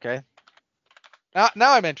 Okay.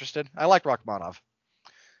 Now I'm interested. I like Rakhmonov.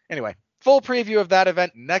 Anyway, full preview of that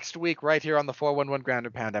event next week right here on the 411 Ground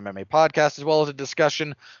and Pound MMA podcast, as well as a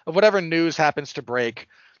discussion of whatever news happens to break.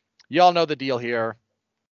 Y'all know the deal here.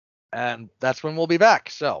 And that's when we'll be back.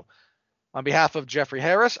 So, on behalf of Jeffrey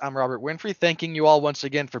Harris, I'm Robert Winfree, thanking you all once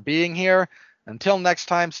again for being here. Until next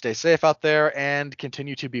time, stay safe out there and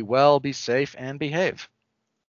continue to be well, be safe, and behave.